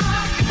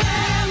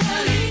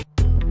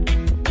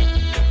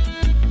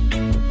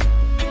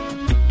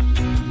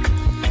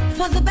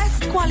 For the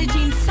best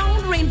quality in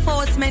sound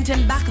reinforcement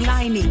and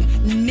backlining,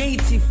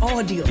 Native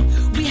Audio.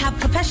 We have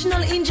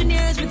professional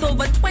engineers with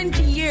over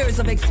 20 years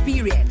of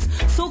experience.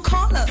 So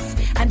call us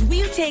and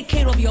we'll take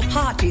care of your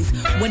parties,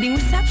 wedding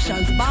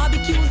receptions,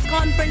 barbecues,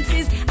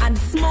 conferences, and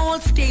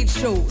small stage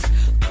shows.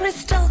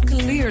 Crystal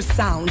clear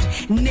sound,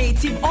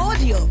 Native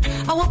Audio.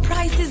 Our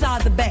prices are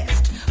the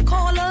best.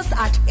 Call us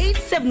at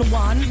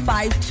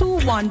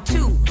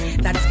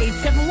 871-5212. That's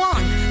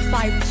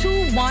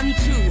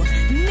 871-5212.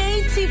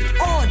 Native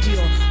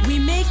Audio. We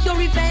make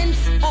your events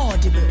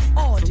audible.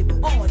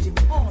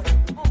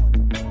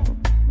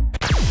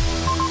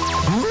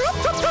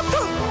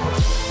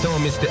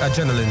 Don't miss the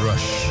adrenaline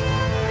rush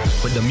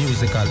with the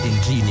musical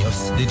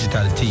ingenious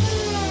Digital T.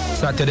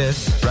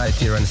 Saturdays, right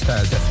here on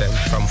STYLZ FM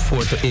from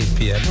 4 to 8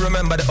 p.m.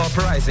 Remember the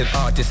uprising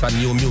artists and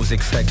new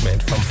music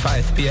segment from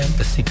 5 p.m.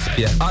 to 6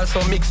 p.m.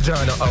 Also mixed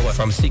journal hour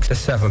from 6 to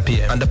 7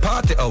 p.m. and the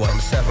party hour from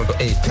 7 to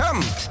 8.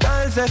 Come,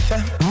 STYLZ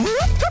FM.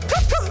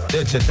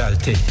 Digital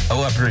T.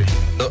 Our brain.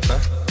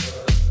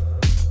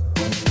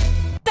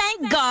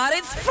 Thank God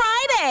it's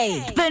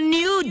Friday, the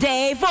new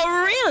day for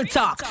real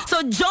talk.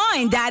 So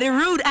join Daddy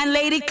Rude and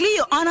Lady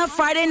Cleo on a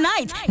Friday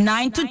night,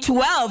 9 to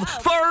 12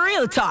 for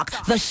Real Talk,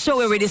 the show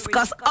where we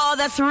discuss all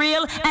that's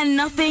real and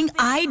nothing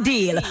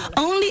ideal.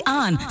 Only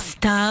on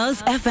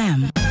STYLZ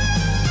FM.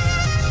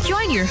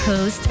 Join your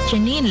host,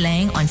 Janine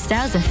Leng, on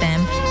STYLZ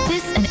FM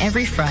this and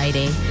every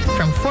Friday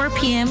from 4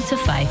 p.m. to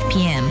 5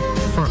 p.m.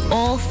 for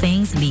All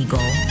Things Legal.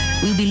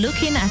 We'll be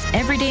looking at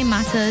everyday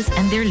matters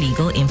and their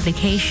legal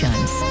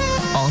implications.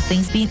 All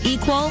things being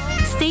equal,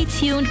 stay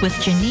tuned with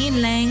Janine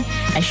Leng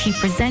as she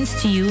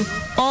presents to you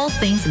All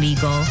Things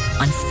Legal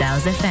on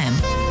STYLZ FM,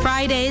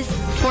 Fridays,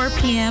 4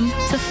 p.m.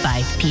 to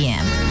 5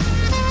 p.m.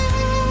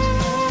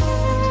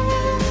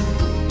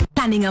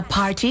 Planning a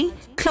party,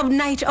 club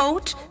night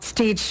out,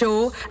 stage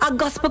show, a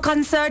gospel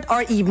concert,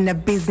 or even a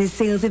business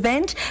sales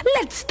event?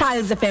 Let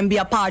STYLZ FM be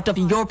a part of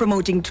your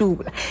promoting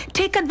tool.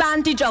 Take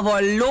advantage of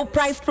our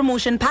low-priced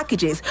promotion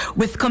packages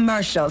with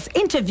commercials,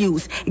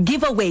 interviews,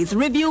 giveaways,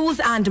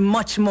 reviews, and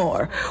much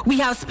more. We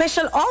have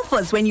special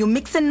offers when you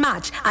mix and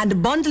match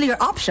and bundle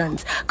your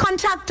options.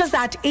 Contact us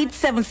at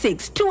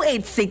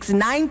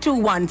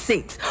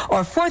 876-286-9216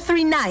 or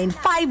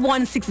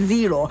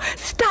 439-5160.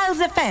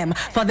 STYLZ FM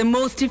for the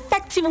most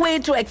effective way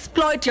to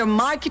exploit your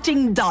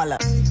marketing dollar.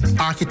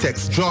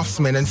 Architects,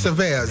 draftsmen, and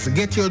surveyors,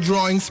 get your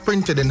drawings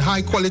printed in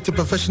high-quality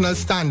professional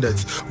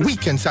standards. We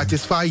can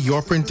satisfy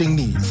your printing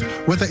needs.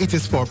 Whether it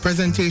is for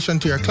presentation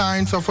to your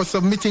clients or for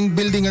submitting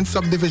building and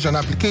subdivision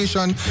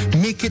application,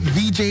 make it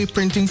VJ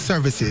Printing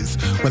Services.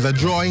 Whether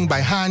drawing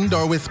by hand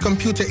or with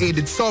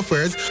computer-aided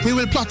softwares, we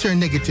will plot your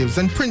negatives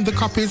and print the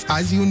copies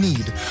as you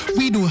need.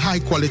 We do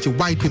high-quality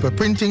white paper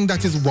printing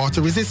that is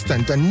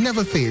water-resistant and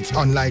never fades,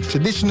 unlike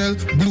traditional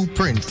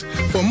blueprint.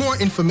 For more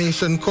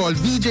information, call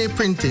VJ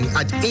Printing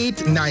at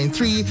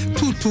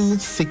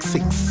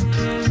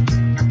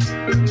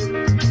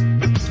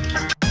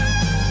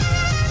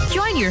 893-2266.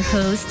 Join your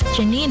host,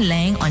 Janine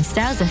Lang, on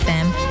STYLZ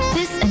FM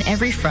this and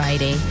every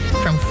Friday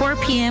from 4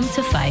 p.m.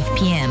 to 5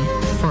 p.m.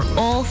 for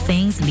all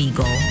things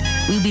legal.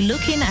 We'll be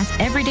looking at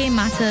everyday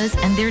matters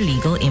and their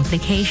legal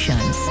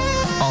implications.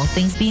 All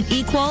things being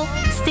equal,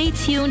 stay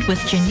tuned with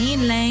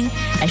Janine Lang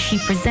as she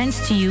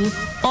presents to you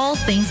all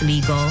things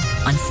legal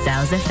on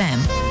STYLZ FM.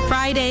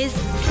 Fridays,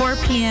 4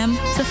 p.m.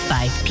 to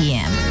 5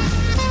 p.m.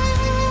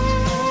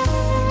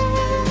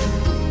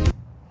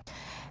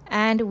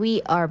 And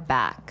we are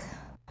back.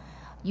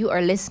 You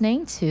are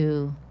listening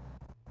to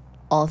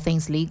All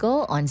Things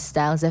Legal on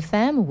STYLZ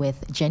FM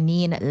with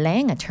Janine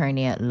Lang,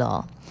 attorney at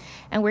law.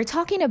 And we're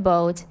talking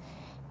about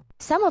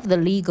some of the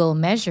legal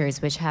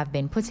measures which have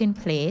been put in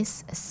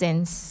place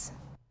since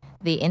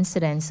the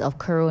incidence of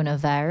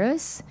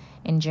coronavirus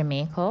in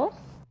Jamaica.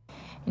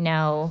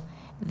 Now,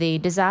 the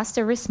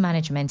Disaster Risk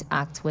Management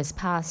Act was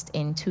passed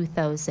in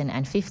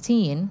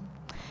 2015,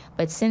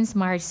 but since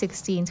March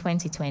 16,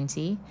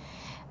 2020,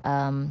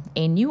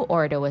 a new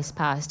order was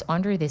passed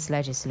under this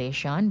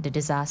legislation, the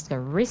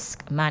Disaster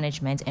Risk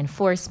Management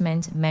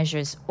Enforcement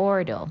Measures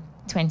Order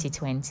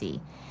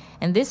 2020.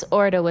 And this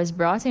order was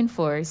brought in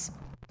force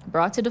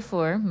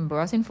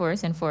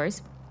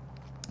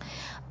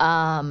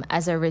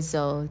as a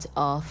result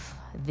of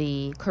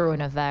the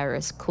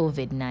coronavirus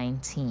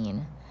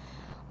COVID-19.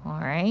 All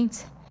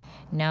right.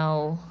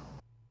 Now,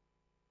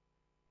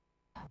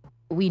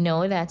 we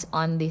know that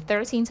on the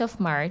 13th of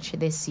March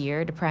this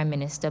year, the Prime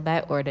Minister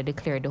by order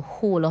declared the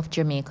whole of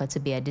Jamaica to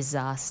be a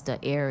disaster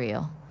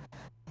area.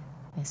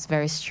 It's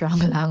very strong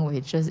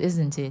language,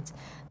 isn't it?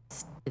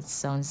 It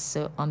sounds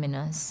so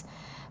ominous.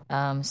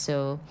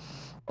 So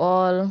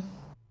all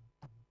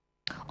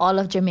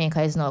of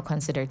Jamaica is now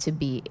considered to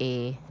be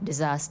a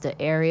disaster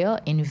area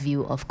in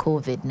view of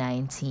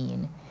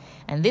COVID-19.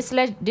 And this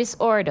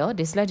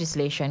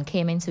legislation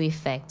came into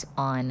effect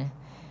on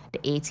the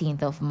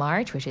 18th of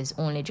March, which is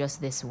only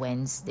just this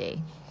Wednesday.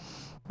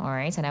 All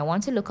right, and I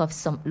want to look at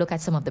some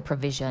of the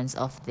provisions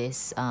of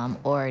this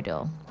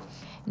order.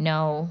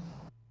 Now,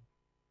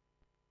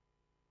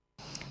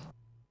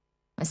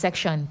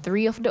 Section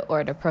 3 of the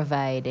order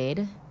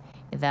provided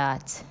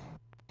that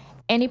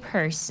any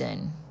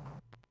person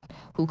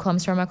who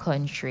comes from a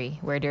country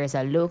where there is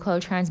a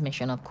local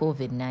transmission of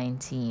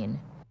COVID-19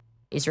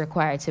 is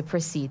required to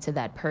proceed to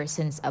that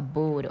person's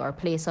abode or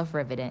place of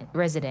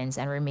residence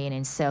and remain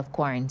in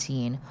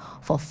self-quarantine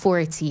for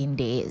 14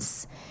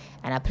 days.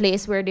 And a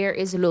place where there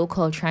is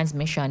local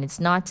transmission, it's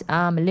not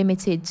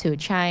limited to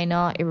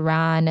China,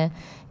 Iran,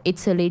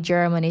 Italy,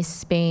 Germany,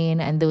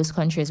 Spain, and those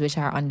countries which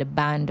are on the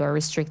banned or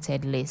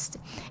restricted list.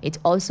 It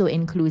also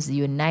includes the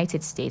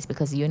United States,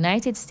 because the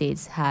United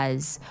States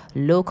has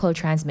local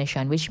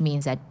transmission, which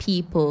means that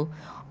people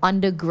on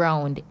the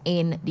ground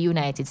in the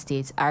United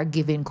States are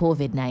giving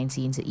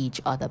COVID-19 to each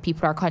other.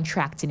 People are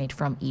contracting it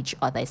from each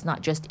other. It's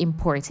not just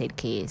imported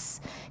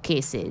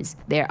cases.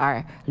 There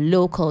are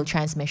local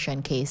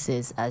transmission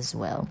cases as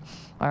well.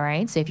 All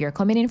right. So if you're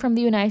coming in from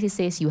the United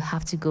States, you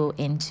have to go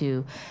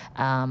into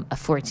a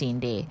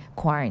 14-day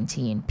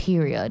quarantine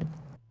period.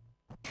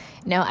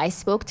 Now, I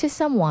spoke to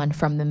someone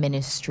from the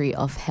Ministry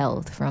of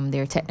Health, from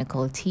their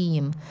technical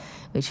team,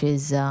 which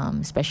is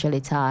specially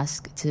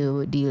tasked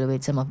to deal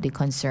with some of the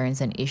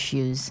concerns and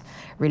issues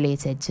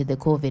related to the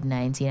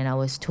COVID-19. And I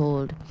was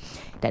told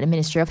that the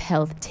Ministry of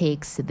Health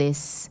takes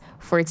this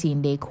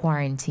 14-day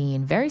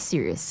quarantine very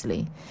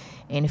seriously.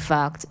 In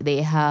fact,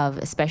 they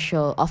have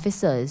special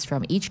officers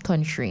from each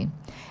country,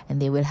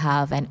 and they will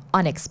have an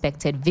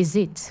unexpected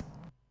visit,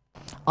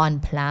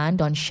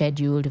 unplanned,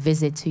 unscheduled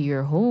visit to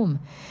your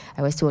home.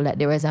 I was told that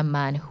there was a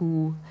man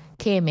who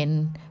came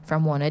in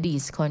from one of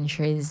these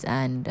countries,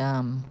 and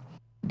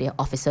the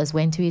officers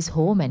went to his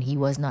home and he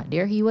was not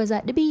there. He was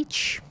at the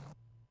beach,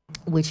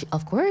 which,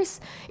 of course,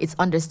 it's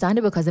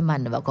understandable because the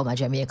man never come to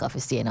Jamaica to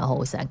stay in a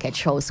house and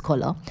catch house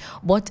color.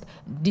 But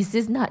this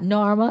is not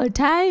normal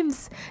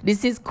times.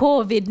 This is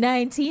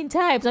COVID-19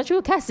 times. Not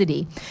true,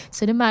 Cassidy?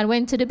 So the man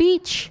went to the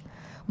beach,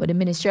 but the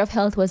Ministry of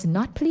Health was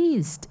not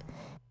pleased.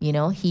 You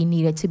know, he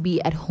needed to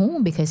be at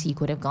home because he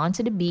could have gone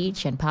to the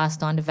beach and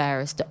passed on the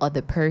virus to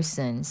other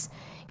persons.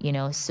 You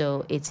know,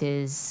 so it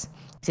is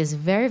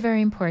very,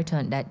 very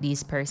important that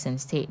these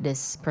persons take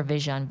this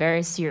provision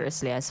very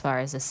seriously as far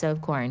as the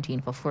self-quarantine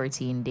for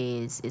 14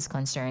 days is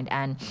concerned.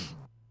 And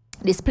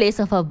this place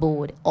of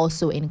abode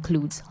also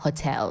includes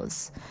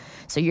hotels.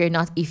 So you're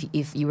not,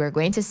 if you were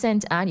going to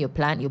St. Anne, you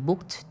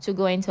booked to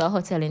go into a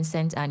hotel in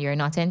St. Anne, you're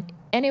not in,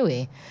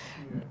 anyway,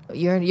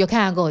 you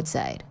can't go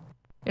outside.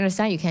 You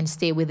understand? You can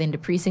stay within the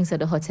precincts of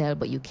the hotel,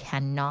 but you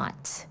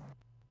cannot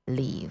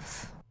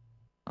leave.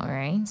 All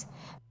right?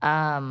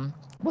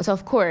 But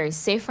of course,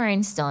 say for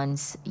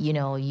instance, you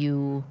know,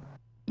 you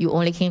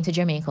only came to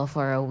Jamaica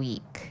for a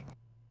week.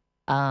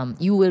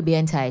 You will be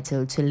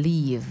entitled to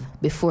leave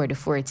before the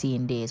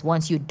 14 days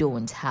once you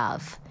don't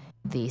have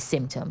the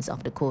symptoms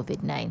of the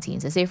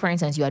COVID-19. So say, for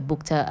instance, you had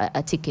booked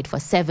a ticket for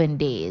 7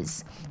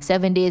 days.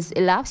 7 days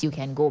elapsed, you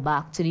can go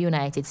back to the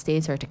United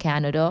States or to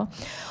Canada,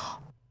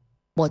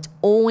 but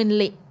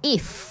only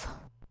if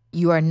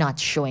you are not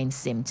showing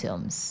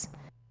symptoms.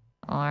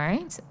 All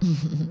right?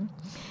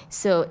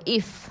 So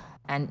if,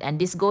 and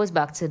this goes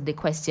back to the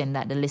question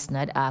that the listener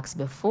had asked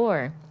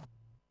before,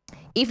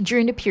 if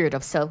during the period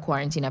of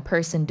self-quarantine a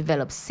person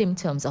develops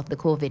symptoms of the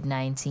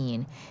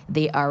COVID-19,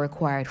 they are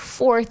required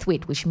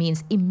forthwith, which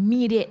means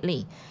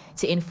immediately,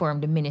 to inform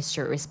the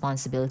Ministry of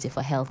Responsibility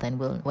for Health and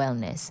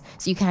Wellness.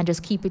 So you can't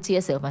just keep it to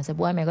yourself and say,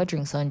 boy, I'm going to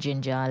drink some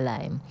ginger and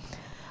lime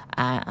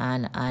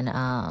and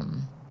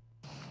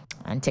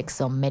take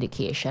some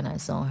medication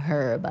and some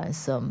herb and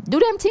some... Do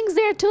them things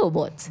there too,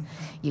 but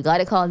you got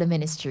to call the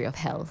Ministry of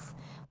Health.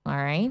 All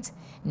right?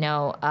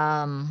 Now,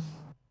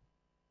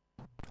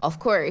 of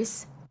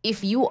course,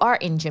 if you are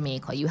in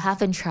Jamaica, you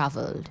haven't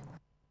traveled,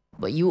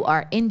 but you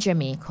are in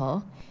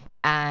Jamaica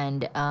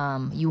and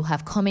you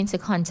have come into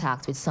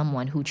contact with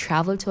someone who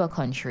traveled to a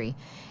country,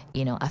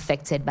 you know,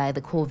 affected by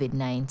the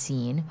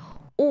COVID-19,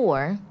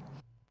 or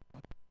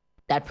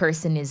that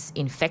person is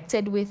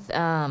infected with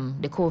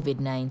the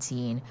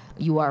COVID-19,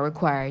 you are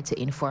required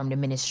to inform the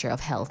Ministry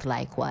of Health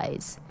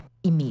likewise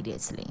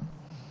immediately.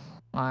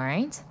 All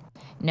right?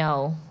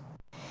 Now,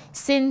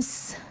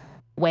 since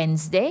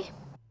Wednesday,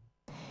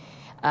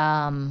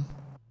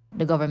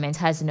 the government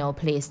has now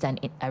placed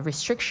a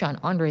restriction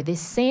under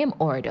this same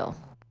order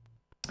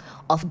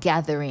of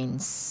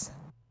gatherings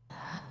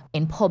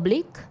in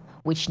public,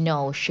 which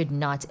now should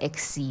not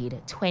exceed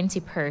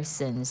 20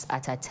 persons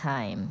at a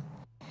time.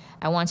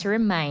 I want to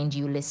remind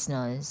you,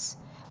 listeners,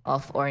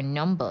 of our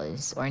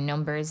numbers. Our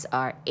numbers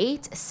are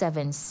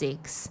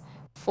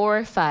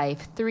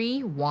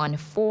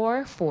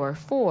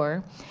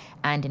 876-453-1444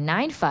 and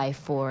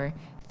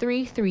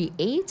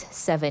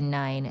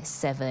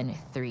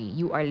 954-338-7973.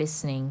 You are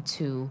listening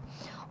to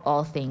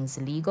All Things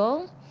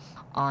Legal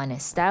on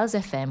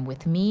STYLZ FM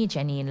with me,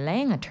 Janine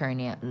Lang,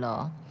 attorney at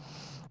law.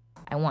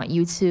 I want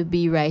you to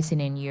be writing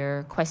in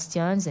your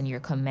questions and your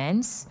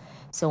comments.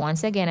 So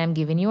once again, I'm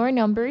giving you our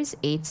numbers,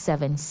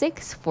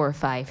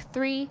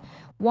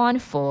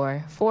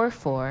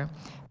 876-453-1444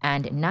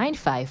 and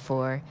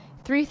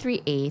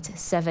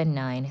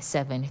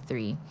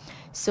 954-338-7973.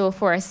 So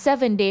for a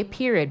 7-day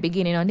period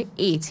beginning on the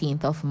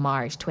 18th of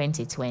March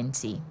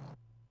 2020,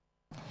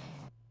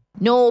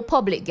 no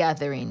public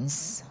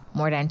gatherings,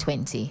 more than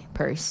 20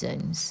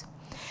 persons.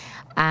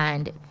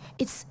 And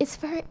it's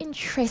very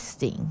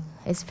interesting.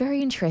 It's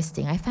very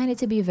interesting. I find it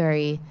to be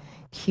very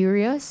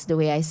curious the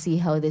way I see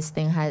how this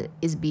thing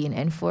is being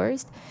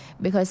enforced.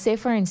 Because say,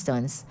 for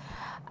instance,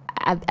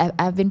 I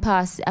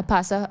pass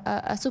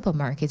a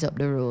supermarket up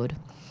the road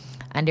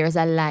and there's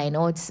a line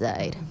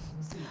outside.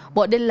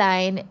 But the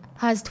line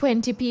has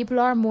 20 people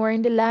or more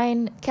in the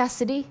line,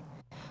 Cassidy.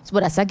 So,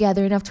 but that's a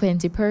gathering of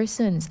 20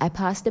 persons. I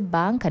passed the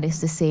bank and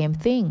it's the same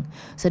thing.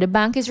 So the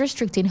bank is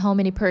restricting how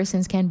many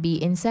persons can be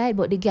inside,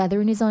 but the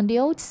gathering is on the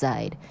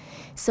outside.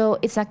 So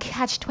it's a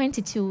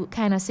catch-22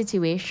 kind of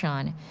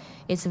situation.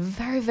 It's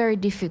very, very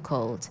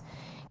difficult.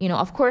 You know,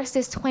 of course,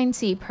 this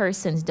 20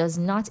 persons does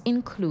not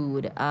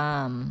include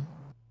the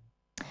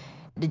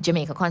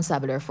Jamaica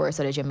Constabulary Force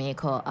or the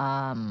Jamaica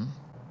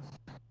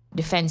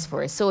Defense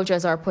Force,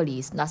 soldiers or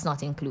police. That's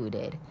not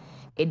included.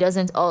 It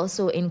doesn't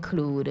also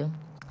include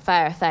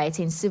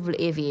firefighting, civil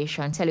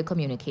aviation,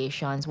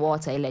 telecommunications,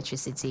 water,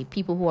 electricity,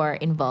 people who are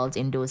involved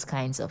in those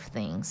kinds of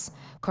things,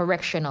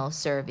 correctional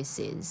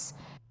services,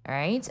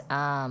 right?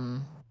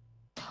 And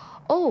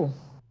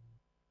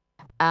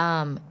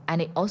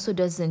it also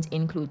doesn't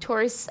include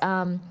tourist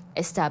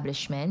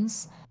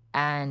establishments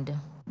and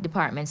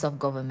departments of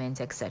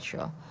government,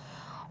 etc.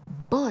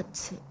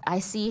 But I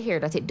see here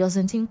that it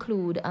doesn't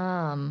include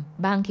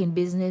banking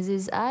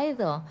businesses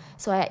either.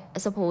 So I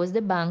suppose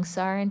the banks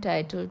are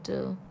entitled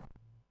to,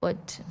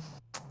 but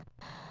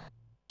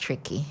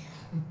tricky,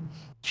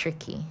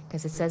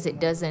 because it says it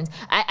doesn't.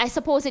 I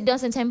suppose it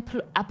doesn't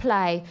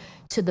apply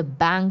to the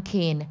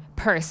banking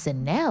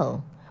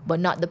personnel, but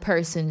not the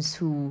persons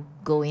who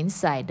go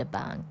inside the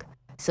bank.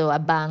 So a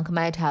bank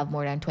might have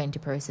more than 20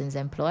 persons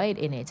employed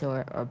in it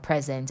or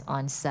present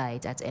on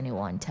site at any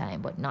one time,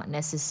 but not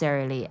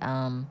necessarily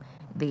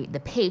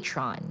the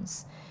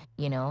patrons.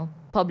 You know,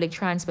 public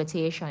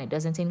transportation, it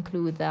doesn't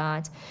include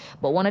that.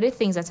 But one of the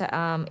things that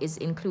is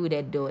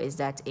included, though, is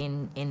that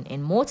in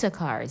motor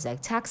cars,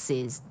 like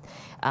taxis,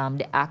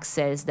 the act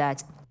says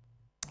that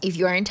if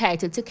you're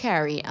entitled to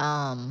carry,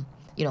 one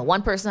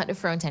person at the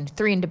front and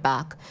 3 in the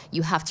back,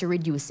 you have to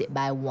reduce it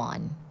by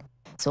 1.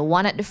 So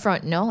 1 at the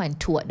front now and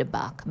 2 at the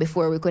back.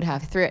 Before we could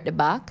have 3 at the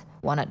back,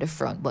 1 at the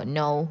front, but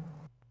now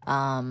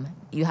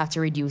you have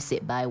to reduce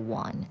it by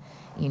 1.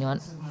 You know.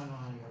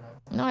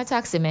 No, a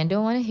taxi man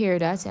don't want to hear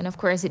that. And of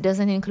course, it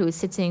doesn't include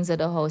sittings at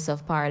the House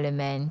of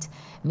Parliament,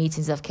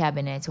 meetings of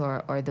cabinet,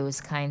 or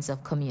those kinds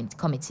of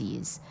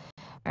committees.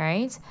 All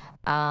right.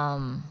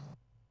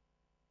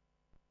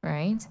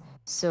 Right.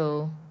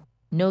 So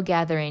no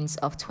gatherings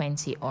of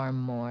 20 or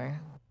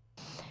more.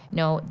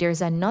 Now,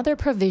 there's another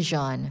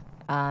provision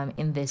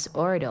in this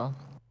order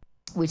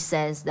which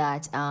says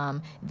that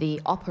the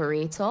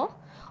operator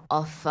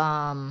of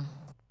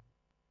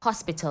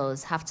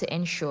hospitals have to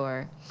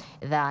ensure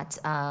that,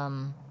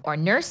 or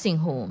nursing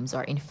homes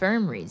or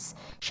infirmaries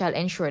shall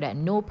ensure that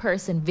no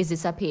person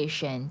visits a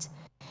patient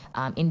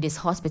in this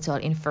hospital,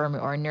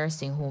 infirmary, or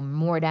nursing home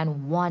more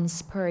than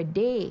once per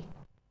day.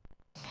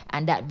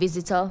 And that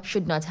visitor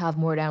should not have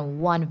more than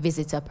 1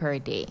 visitor per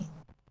day.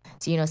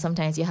 So, you know,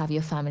 sometimes you have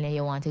your family and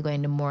you want to go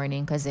in the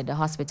morning because at the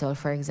hospital,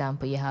 for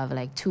example, you have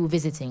like 2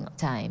 visiting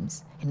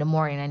times, in the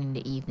morning and in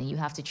the evening. You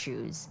have to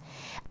choose.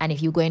 And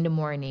if you go in the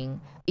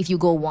morning, if you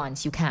go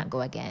once, you can't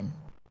go again.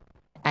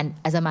 And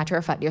as a matter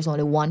of fact, there's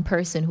only 1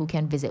 person who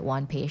can visit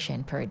 1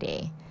 patient per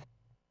day.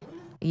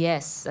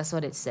 Yes, that's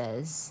what it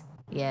says.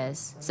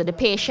 Yes. So the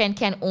patient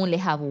can only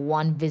have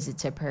 1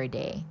 visitor per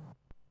day.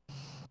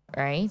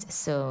 Right?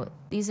 So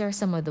these are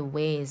some of the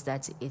ways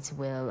that it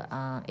will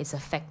it's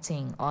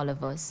affecting all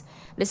of us.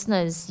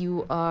 Listeners,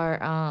 you're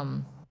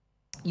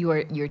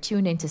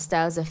tuned into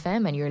STYLZ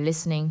FM and you're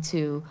listening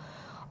to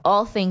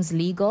All Things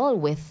Legal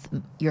with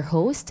your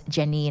host,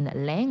 Janine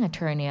Lang,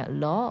 attorney at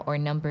law. Our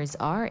numbers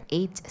are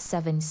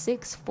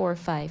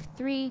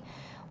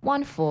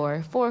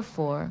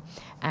 876-453-1444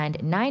 and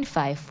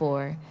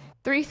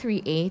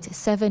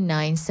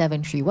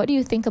 954-338-7973. What do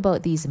you think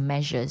about these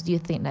measures? Do you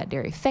think that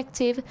they're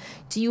effective?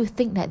 Do you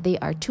think that they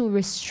are too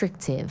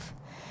restrictive?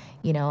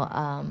 You know,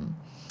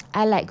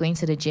 I like going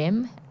to the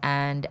gym,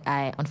 and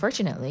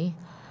unfortunately,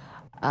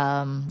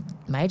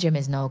 my gym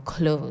is now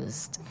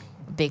closed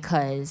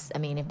because, I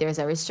mean, if there's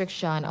a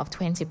restriction of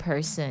 20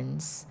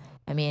 persons,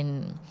 I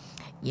mean,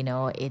 you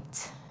know,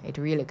 it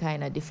really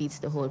kind of defeats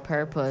the whole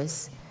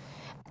purpose.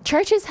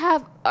 Churches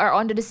are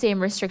under the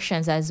same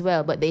restrictions as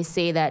well, but they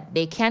say that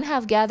they can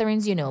have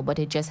gatherings, you know, but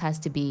it just has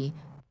to be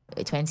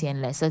 20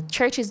 and less. So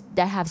churches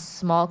that have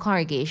small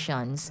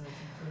congregations,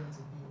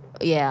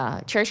 yeah,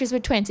 churches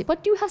with 20,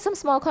 but you have some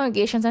small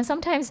congregations, and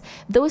sometimes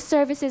those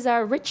services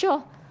are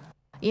richer,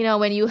 you know,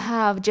 when you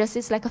have just,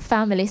 it's like a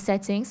family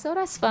setting. So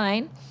that's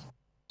fine.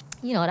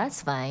 You know,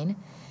 that's fine.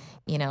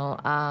 You know,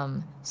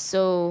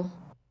 so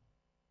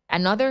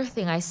another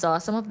thing I saw,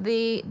 some of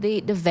the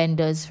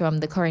vendors from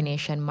the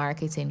Coronation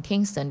Market in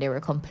Kingston, they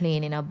were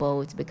complaining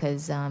about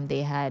because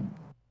they had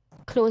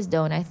closed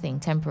down, I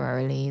think,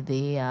 temporarily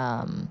the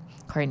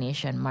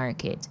Coronation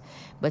Market.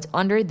 But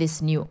under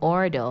this new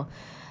order,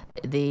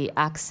 the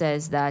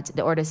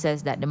order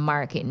says that the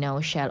market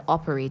now shall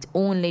operate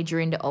only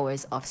during the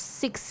hours of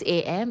 6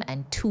 a.m.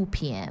 and 2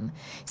 p.m.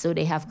 So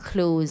they have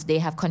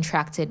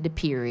contracted the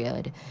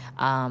period,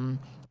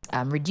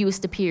 reduce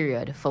the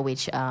period for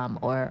which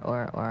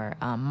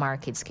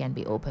markets can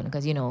be open,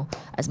 because, you know,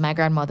 as my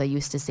grandmother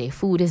used to say,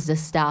 food is the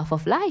staff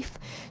of life.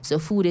 So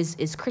food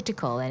is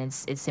critical and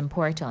it's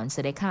important.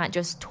 So they can't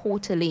just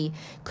totally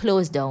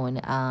close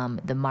down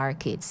the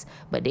markets,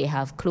 but they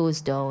have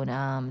closed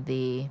down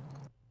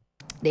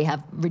they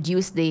have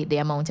reduced the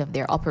amount of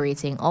their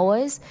operating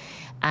hours,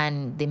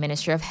 and the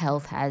Ministry of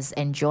Health has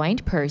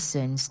enjoined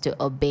persons to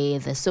obey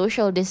the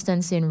social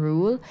distancing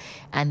rule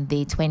and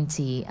the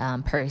 20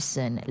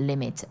 person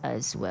limit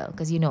as well.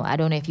 Because, you know, I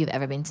don't know if you've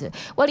ever been to,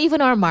 well,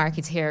 even our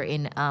market here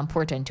in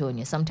Port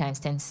Antonio sometimes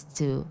tends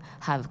to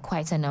have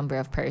quite a number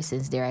of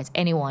persons there at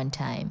any one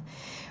time.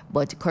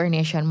 But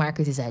Coronation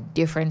Market is a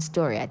different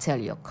story. I tell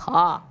you,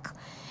 cock,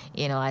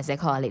 you know, as they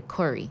call it,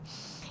 curry,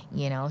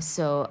 you know.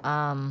 So,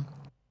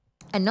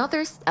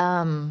 another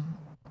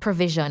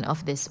provision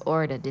of this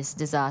order, this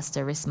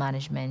disaster risk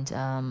management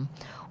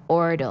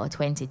order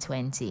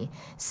 2020,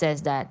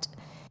 says that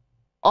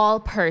all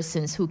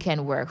persons who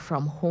can work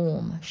from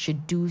home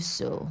should do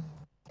so.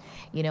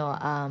 You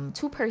know,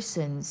 2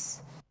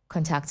 persons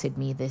contacted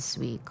me this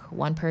week.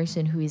 One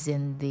person who is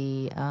in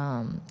the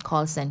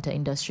call center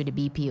industry, the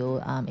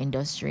BPO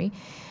industry,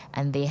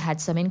 and they had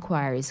some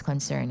inquiries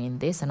concerning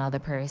this. Another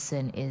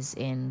person is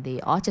in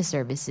the auto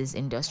services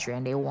industry,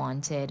 and they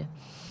wanted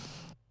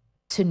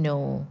to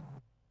know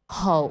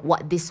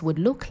what this would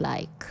look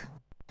like.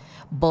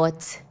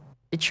 But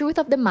the truth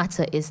of the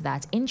matter is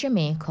that in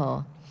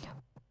Jamaica,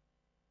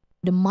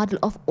 the model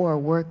of our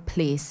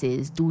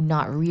workplaces do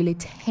not really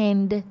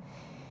tend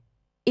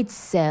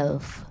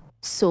itself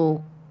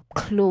so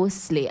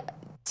closely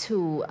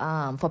to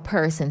for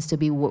persons to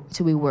be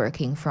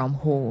working from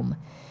home.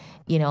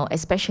 You know,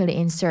 especially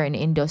in certain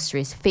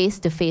industries,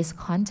 face-to-face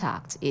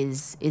contact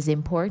is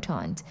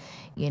important.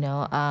 You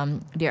know,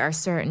 there are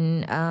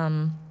certain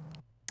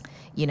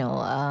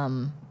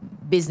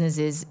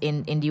businesses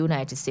in the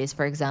United States,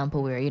 for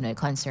example, where, it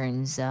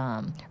concerns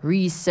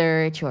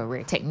research or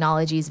where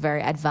technology is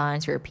very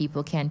advanced, where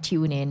people can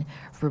tune in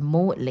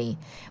remotely.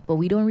 But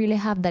we don't really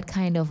have that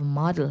kind of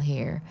model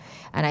here.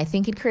 And I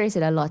think it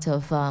created a lot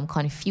of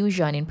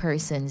confusion in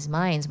persons'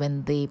 minds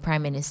when the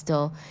Prime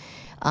Minister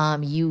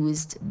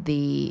used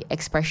the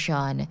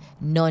expression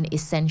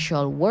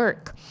non-essential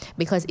work,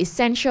 because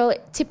essential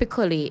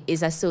typically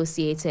is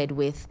associated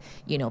with,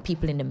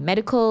 people in the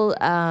medical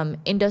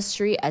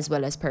industry, as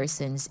well as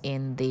persons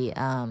in the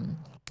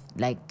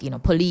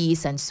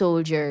police and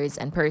soldiers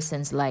and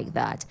persons like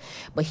that.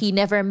 But he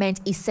never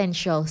meant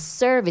essential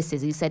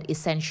services. He said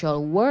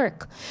essential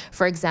work.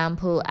 For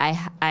example, I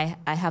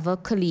have a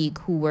colleague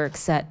who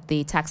works at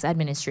the Tax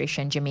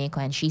Administration Jamaica,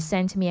 and she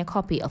sent me a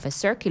copy of a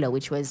circular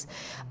which was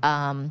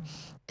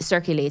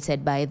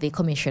circulated by the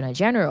Commissioner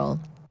General.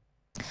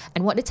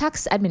 And what the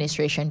Tax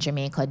Administration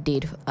Jamaica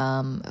did,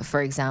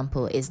 for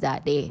example, is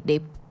that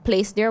they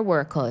placed their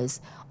workers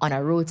on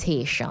a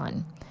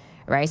rotation,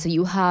 right? So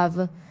you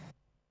have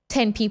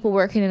 10 people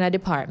working in a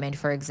department,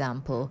 for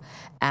example,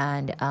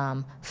 and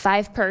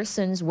 5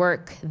 persons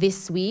work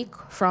this week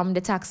from the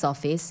tax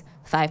office,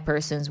 5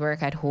 persons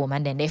work at home,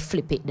 and then they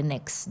flip it the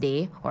next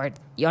day, or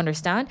you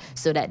understand?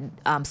 So that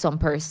some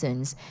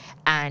persons,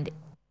 and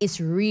it's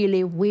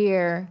really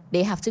where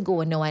they have to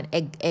go now and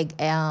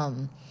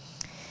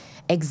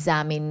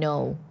examine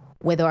now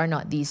whether or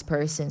not these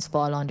persons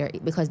fall under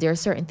it, because there are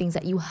certain things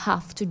that you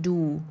have to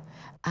do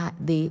at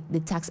the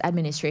Tax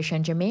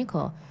Administration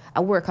Jamaica.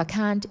 A worker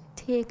can't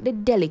take the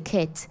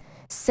delicate,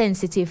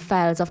 sensitive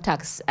files of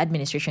Tax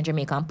Administration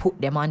Jamaica and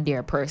put them on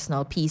their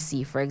personal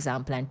PC, for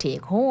example, and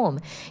take home.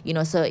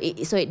 So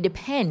it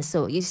depends.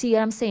 So you see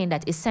what I'm saying?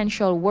 That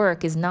essential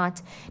work is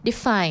not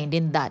defined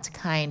in that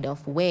kind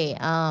of way.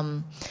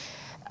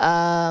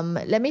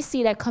 Let me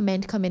see that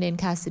comment coming in,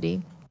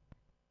 Cassidy.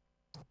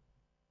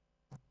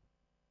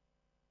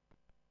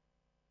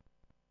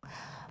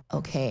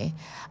 Okay.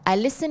 I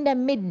listened to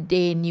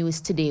Midday News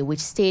today,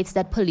 which states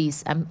that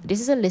police, this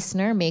is a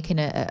listener making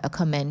a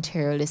comment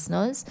here,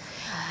 listeners.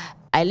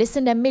 I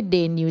listened to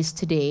Midday News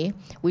today,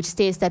 which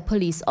states that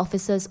police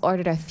officers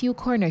ordered a few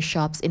corner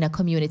shops in a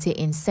community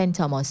in St.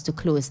 Thomas to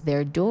close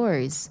their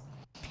doors.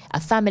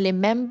 A family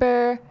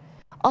member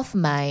of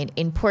mine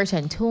in Port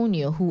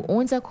Antonio who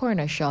owns a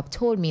corner shop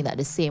told me that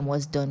the same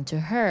was done to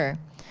her.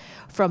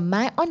 From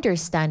my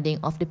understanding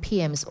of the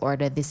PM's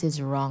order, this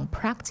is wrong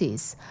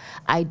practice.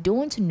 I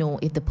don't know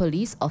if the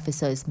police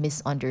officers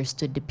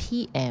misunderstood the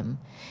PM.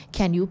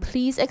 Can you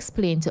please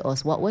explain to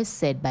us what was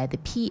said by the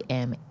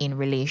PM in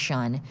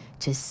relation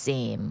to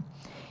same?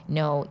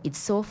 No, it's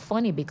so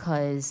funny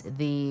because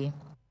the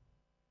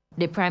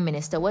Prime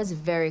Minister was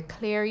very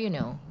clear,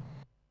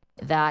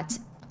 that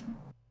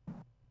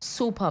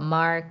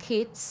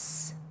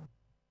supermarkets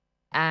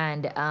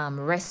and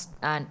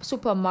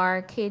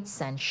supermarkets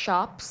and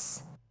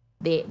shops,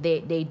 they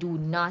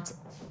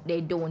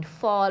don't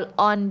fall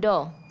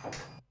under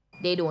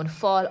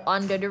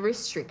the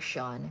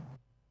restriction,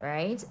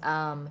 right?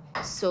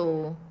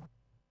 So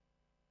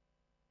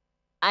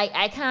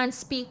I can't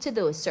speak to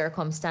those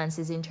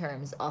circumstances in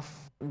terms of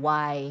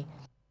why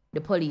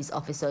the police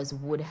officers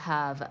would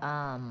have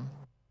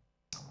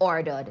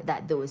ordered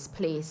that those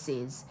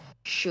places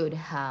should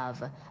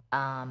have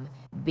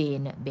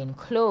been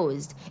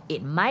closed.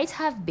 It might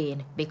have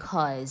been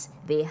because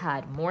they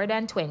had more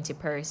than 20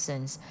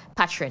 persons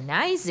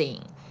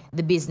patronizing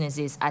the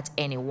businesses at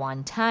any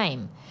one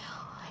time.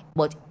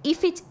 But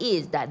if it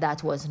is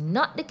that was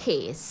not the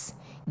case,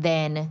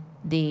 then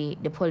the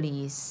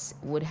police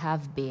would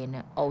have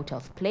been out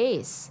of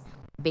place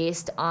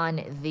based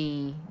on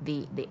the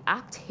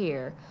act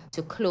here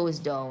to close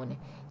down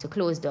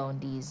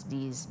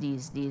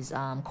these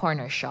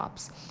corner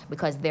shops,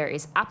 because there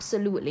is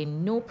absolutely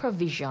no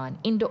provision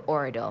in the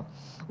order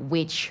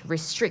which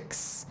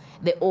restricts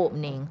the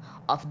opening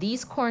of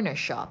these corner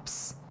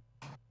shops.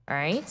 All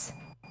right,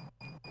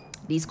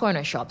 these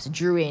corner shops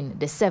during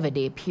the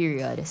 7-day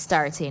period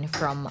starting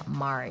from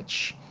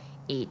March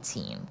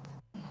 18th.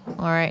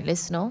 All right,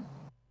 let's know.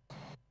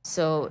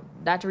 So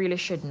that really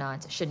should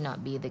not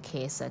be the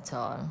case at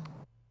all.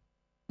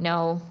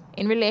 Now,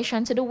 in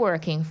relation to the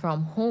working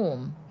from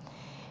home,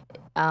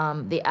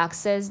 the act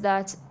says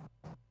that,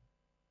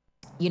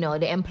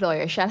 the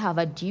employer shall have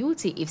a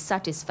duty if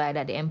satisfied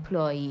that the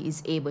employee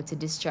is able to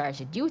discharge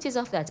the duties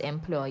of that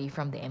employee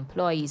from the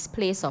employee's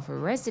place of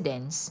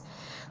residence,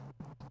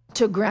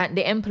 to grant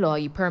the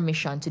employee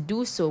permission to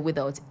do so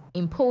without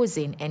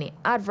imposing any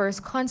adverse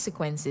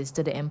consequences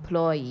to the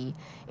employee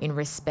in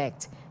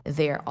respect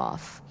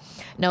thereof.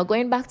 Now,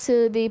 going back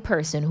to the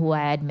person who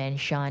I had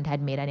mentioned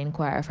had made an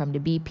inquiry from the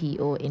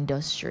BPO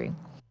industry.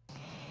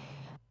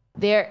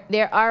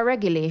 There are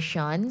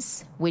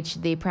regulations which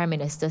the Prime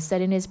Minister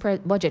said in his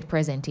budget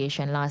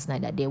presentation last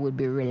night that they would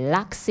be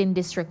relaxing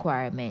this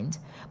requirement,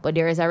 but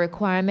there is a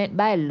requirement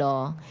by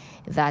law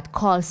that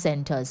call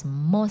centers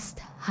must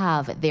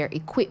have their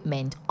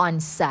equipment on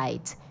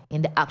site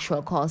in the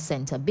actual call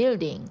center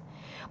building.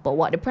 But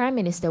what the Prime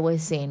Minister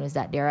was saying was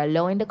that they're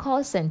allowing the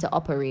call center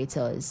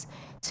operators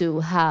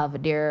to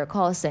have their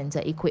call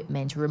center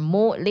equipment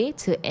remotely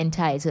to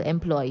entitle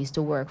employees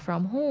to work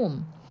from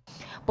home.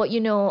 But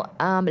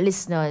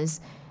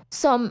listeners,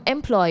 some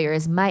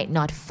employers might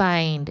not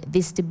find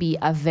this to be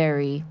a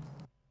very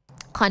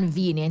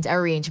convenient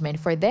arrangement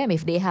for them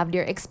if they have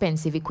their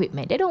expensive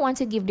equipment. They don't want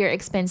to give their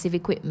expensive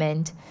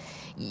equipment.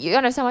 You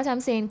understand what I'm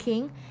saying,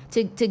 King?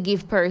 To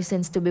give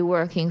persons to be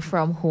working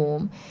from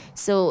home.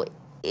 So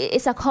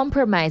it's a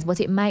compromise, but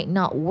it might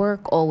not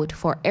work out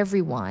for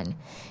everyone.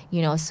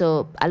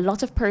 So a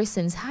lot of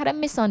persons had a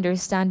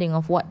misunderstanding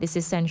of what this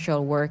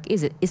essential work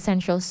is.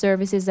 Essential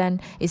services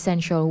and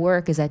essential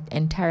work is an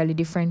entirely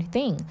different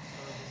thing.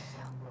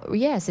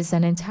 Yes, it's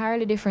an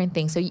entirely different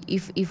thing. So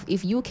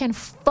if you can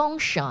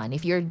function,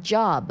 if your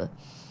job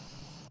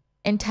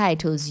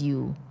entitles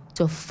you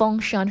to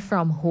function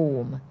from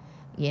home,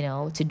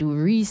 to do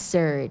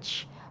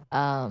research,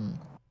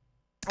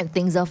 and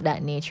things of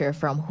that nature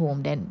from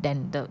home,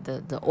 then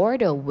the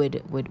order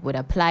would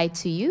apply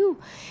to you.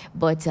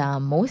 But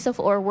most of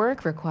our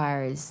work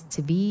requires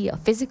to be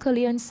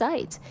physically on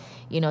site,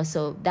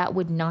 so that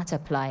would not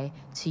apply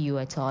to you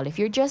at all. If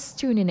you're just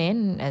tuning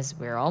in, as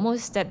we're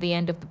almost at the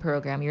end of the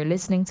program, you're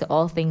listening to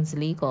All Things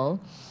Legal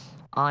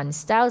on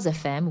STYLZ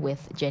FM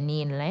with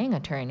Janine Lang,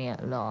 attorney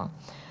at law.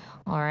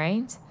 All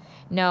right.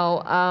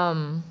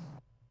 Now,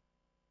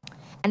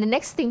 and the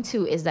next thing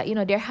too is that,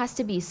 there has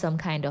to be some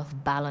kind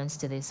of balance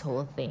to this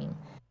whole thing,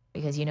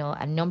 because,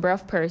 a number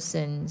of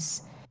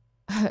persons,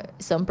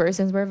 some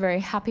persons were very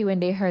happy when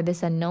they heard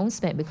this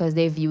announcement because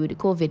they viewed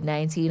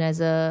COVID-19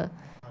 as a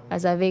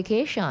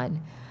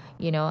vacation,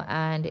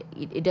 and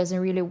it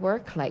doesn't really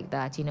work like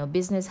that.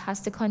 Business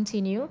has to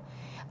continue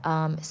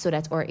so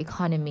that our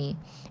economy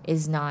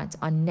is not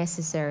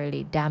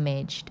unnecessarily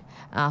damaged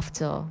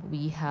after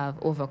we have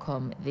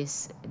overcome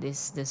this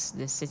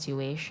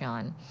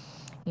situation.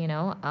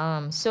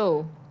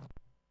 So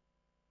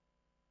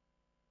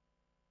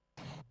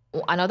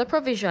another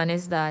provision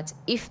is that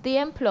if the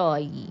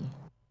employee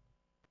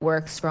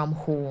works from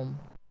home,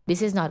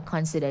 this is not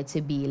considered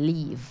to be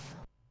leave.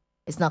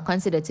 It's not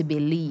considered to be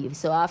leave.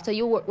 So after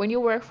when you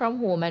work from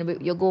home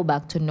and you go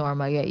back to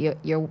normal,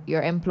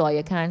 your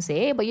employer can't say,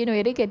 hey, but you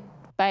did get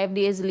 5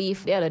 days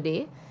leave the other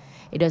day.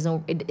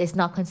 It's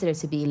not considered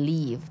to be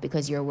leave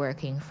because you're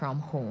working from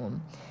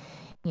home.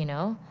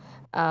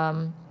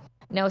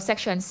 Now,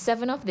 Section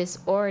 7 of this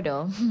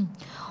order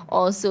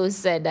also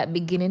said that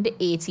beginning the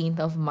 18th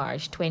of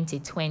March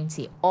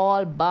 2020,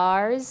 all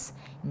bars,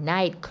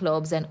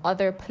 nightclubs, and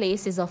other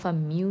places of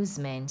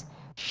amusement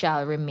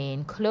shall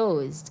remain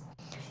closed.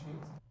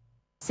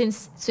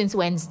 Since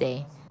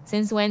Wednesday.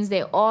 Since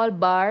Wednesday, all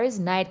bars,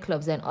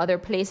 nightclubs, and other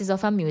places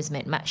of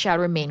amusement shall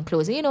remain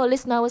closed.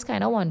 Listener, I was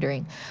kind of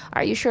wondering,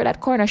 are you sure that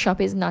corner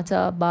shop is not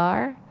a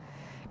bar?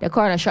 The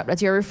corner shop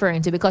that you're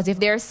referring to, because if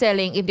they're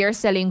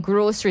selling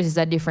groceries is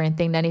a different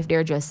thing than if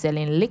they're just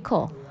selling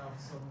liquor.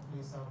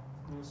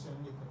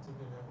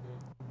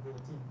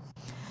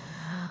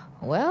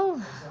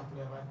 Well,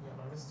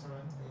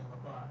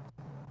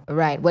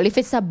 right. Well, if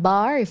it's a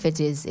bar, if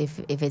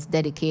it's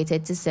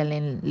dedicated to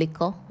selling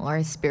liquor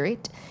or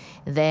spirit,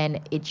 then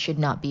it should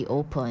not be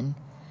open.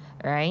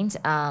 Right?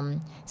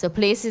 So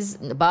places,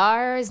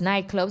 bars,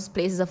 nightclubs,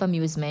 places of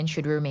amusement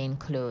should remain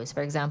closed.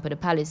 For example, the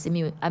Palace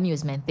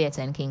Amusement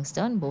Theatre in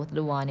Kingston, both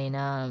the one in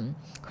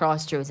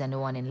Crossroads and the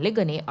one in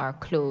Ligonier, are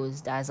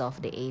closed as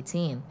of the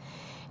 18th.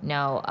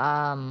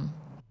 Now,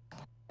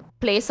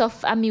 place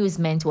of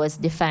amusement was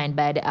defined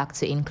by the Act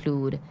to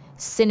include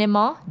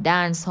cinema,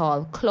 dance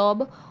hall,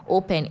 club,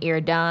 open-air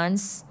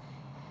dance,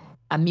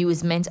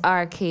 amusement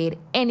arcade,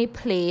 any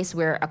place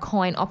where a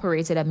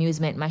coin-operated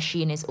amusement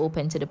machine is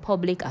open to the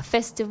public, a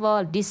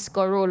festival,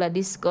 disco, roller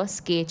disco,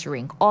 skate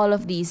rink, all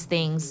of these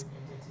things.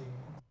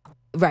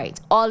 Right,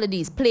 all of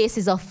these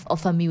places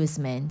of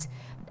amusement.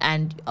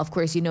 And of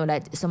course,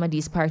 that some of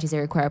these parties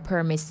require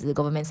permits. The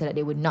government said that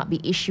they would not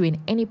be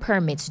issuing any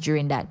permits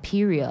during that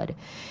period.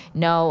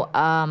 Now,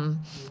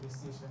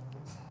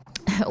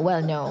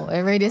 well, no,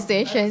 radio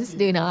stations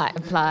do not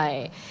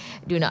apply.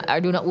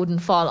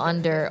 Wouldn't fall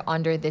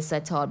under this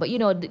at all. But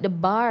the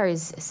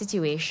bars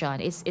situation,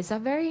 it's a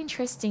very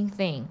interesting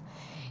thing,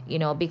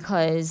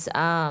 because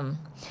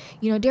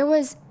there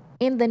was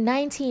in the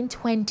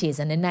 1920s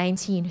and the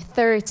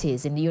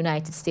 1930s in the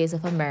United States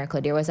of America,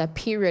 there was a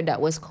period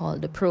that was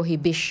called the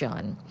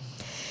Prohibition.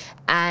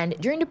 And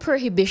during the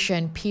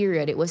Prohibition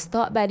period, it was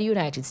thought by the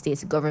United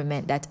States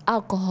government that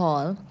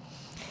alcohol,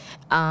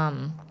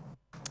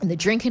 the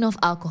drinking of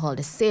alcohol,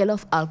 the sale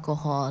of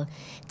alcohol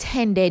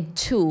tended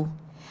to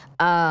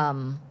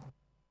crime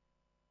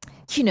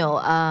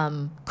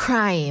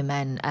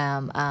and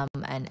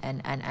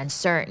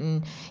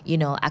certain,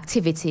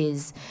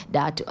 activities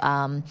that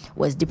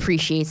was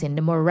depreciating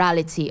the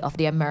morality of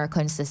the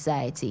American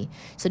society.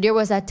 So there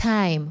was a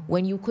time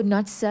when you could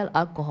not sell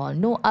alcohol,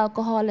 no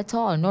alcohol at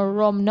all, no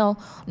rum, no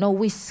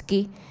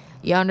whiskey.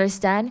 You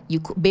understand?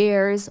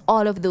 Beers,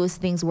 all of those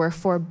things were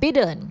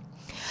forbidden.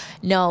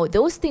 Now,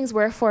 those things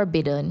were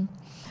forbidden,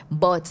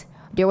 but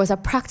there was a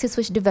practice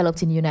which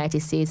developed in the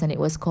United States, and it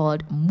was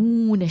called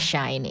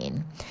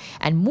moonshining.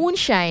 And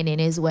moonshining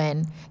is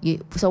when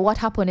so what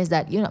happened is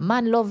that,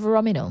 man love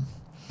rum,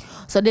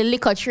 So the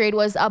liquor trade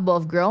was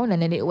above ground,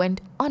 and then it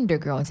went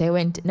underground. So it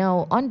went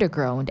now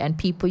underground, and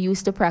people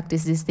used to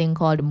practice this thing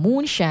called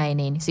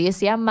moonshining. So you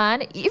see a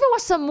man, you ever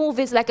watch some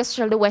movies like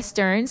especially the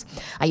Westerns,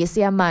 and you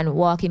see a man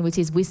walking with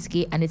his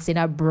whiskey and it's in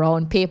a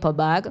brown paper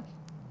bag.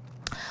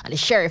 And the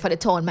sheriff of the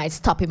town might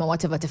stop him or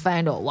whatever to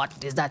find out what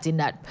is that in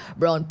that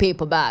brown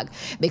paper bag,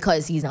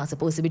 because he's not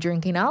supposed to be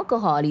drinking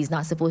alcohol. He's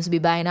not supposed to be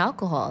buying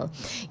alcohol,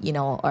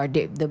 or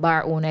the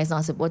bar owner is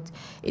not supposed.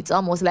 It's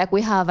almost like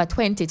we have a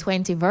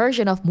 2020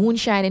 version of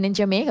moonshining in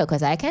Jamaica,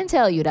 because I can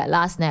tell you that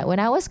last night when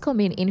I was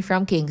coming in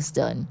from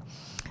Kingston,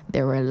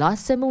 there were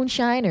lots of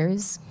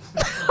moonshiners.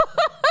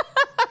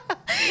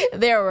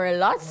 There were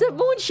lots of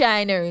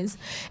moonshiners,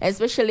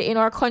 especially in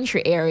our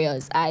country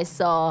areas.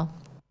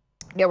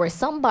 There were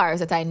some bars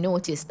that I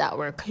noticed that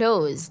were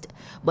closed,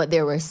 but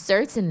there were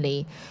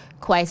certainly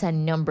quite a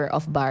number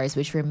of bars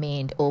which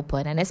remained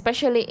open, and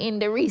especially in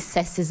the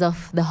recesses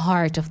of the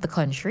heart of the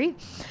country,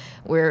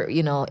 where,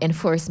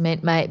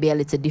 enforcement might be a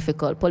little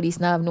difficult. Police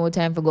now have no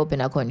time for go up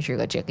in a country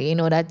go check. You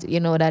know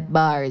that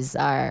bars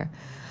are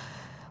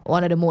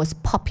one of the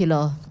most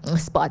popular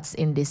spots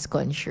in this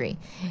country,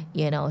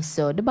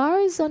 so the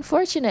bars,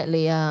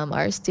 unfortunately,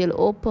 are still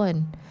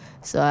open.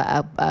 So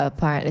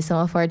apparently some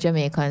of our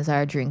Jamaicans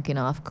are drinking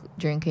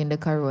the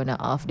corona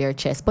off their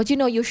chest. But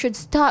you should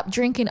stop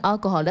drinking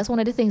alcohol. That's one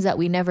of the things that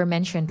we never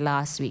mentioned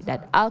last week.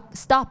 That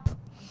stop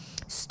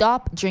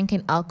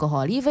drinking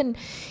alcohol, even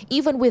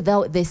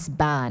without this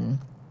ban.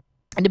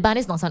 And the ban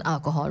is not on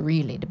alcohol,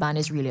 really. The ban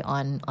is really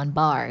on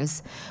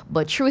bars.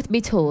 But truth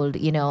be told,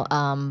 the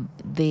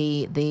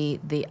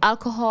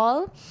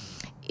alcohol,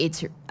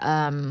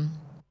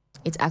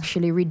 it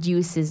actually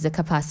reduces the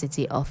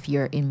capacity of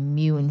your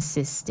immune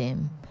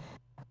system,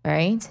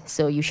 right?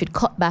 So you should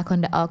cut back on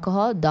the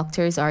alcohol.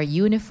 Doctors are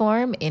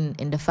uniform in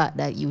the fact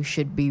that you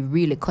should be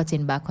really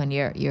cutting back on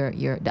your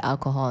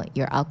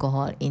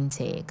alcohol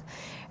intake,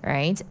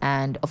 right?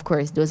 And of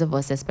course, those of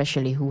us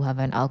especially who have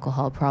an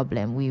alcohol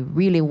problem, we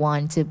really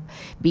want to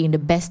be in the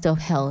best of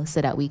health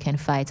so that we can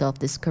fight off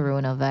this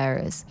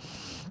coronavirus.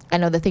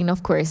 Another thing,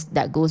 of course,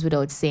 that goes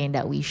without saying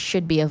that we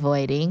should be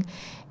avoiding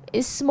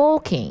is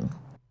smoking.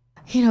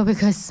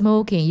 Because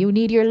smoking, you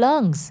need your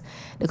lungs.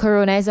 The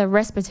corona is a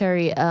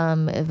respiratory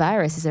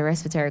virus, is a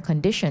respiratory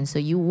condition. So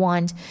you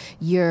want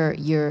your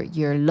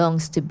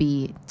lungs to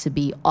be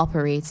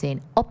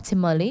operating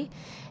optimally,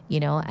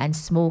 and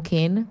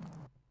smoking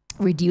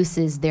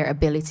reduces their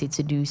ability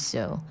to do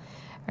so,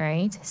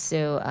 right?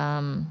 So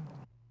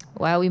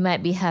while we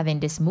might be having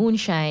this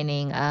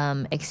moonshining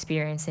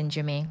experience in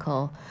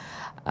Jamaica,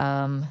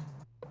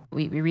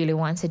 we really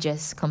want to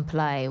just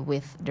comply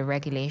with the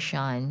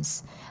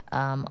regulations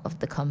of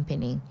the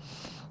company.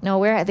 Now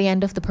we're at the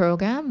end of the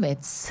program.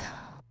 It's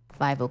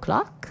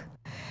 5:00.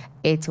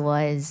 It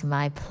was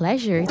my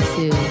pleasure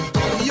to...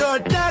 Your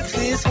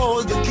taxes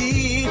hold the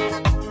key.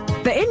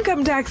 The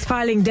income tax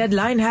filing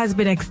deadline has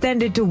been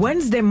extended to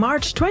Wednesday,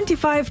 March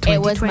 25, 2020.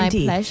 It was my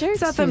pleasure.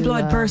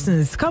 Self-employed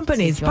persons,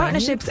 companies,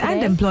 partnerships,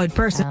 and employed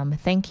persons.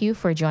 Thank you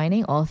for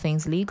joining All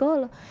Things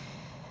Legal.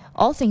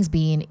 All things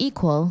being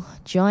equal,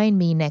 join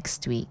me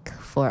next week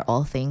for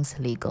All Things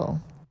Legal.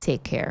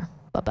 Take care.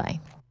 Bye-bye.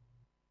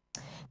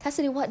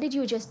 Cassidy, what did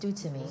you just do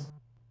to me?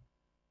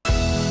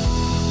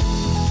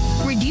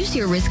 Reduce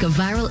your risk of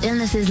viral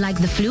illnesses like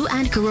the flu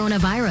and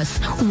coronavirus.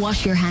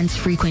 Wash your hands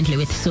frequently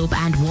with soap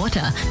and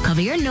water.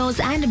 Cover your nose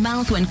and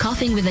mouth when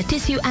coughing with a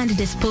tissue and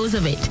dispose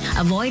of it.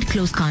 Avoid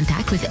close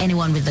contact with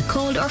anyone with the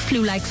cold or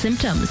flu-like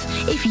symptoms.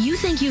 If you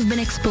think you've been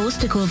exposed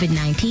to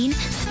COVID-19,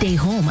 stay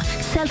home.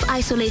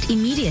 Self-isolate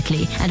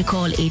immediately and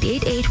call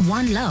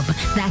 888-1-LOVE.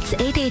 That's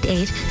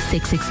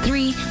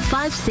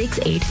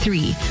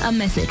 888-663-5683. A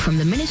message from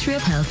the Ministry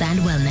of Health and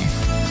Wellness.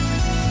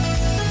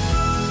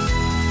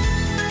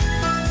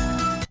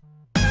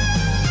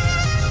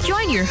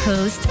 Join your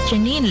host,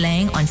 Janine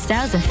Lang, on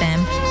STYLZ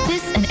FM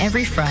this and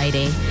every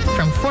Friday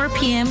from 4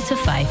 p.m. to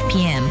 5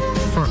 p.m.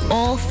 for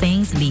All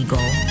Things Legal.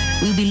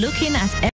 We'll be looking at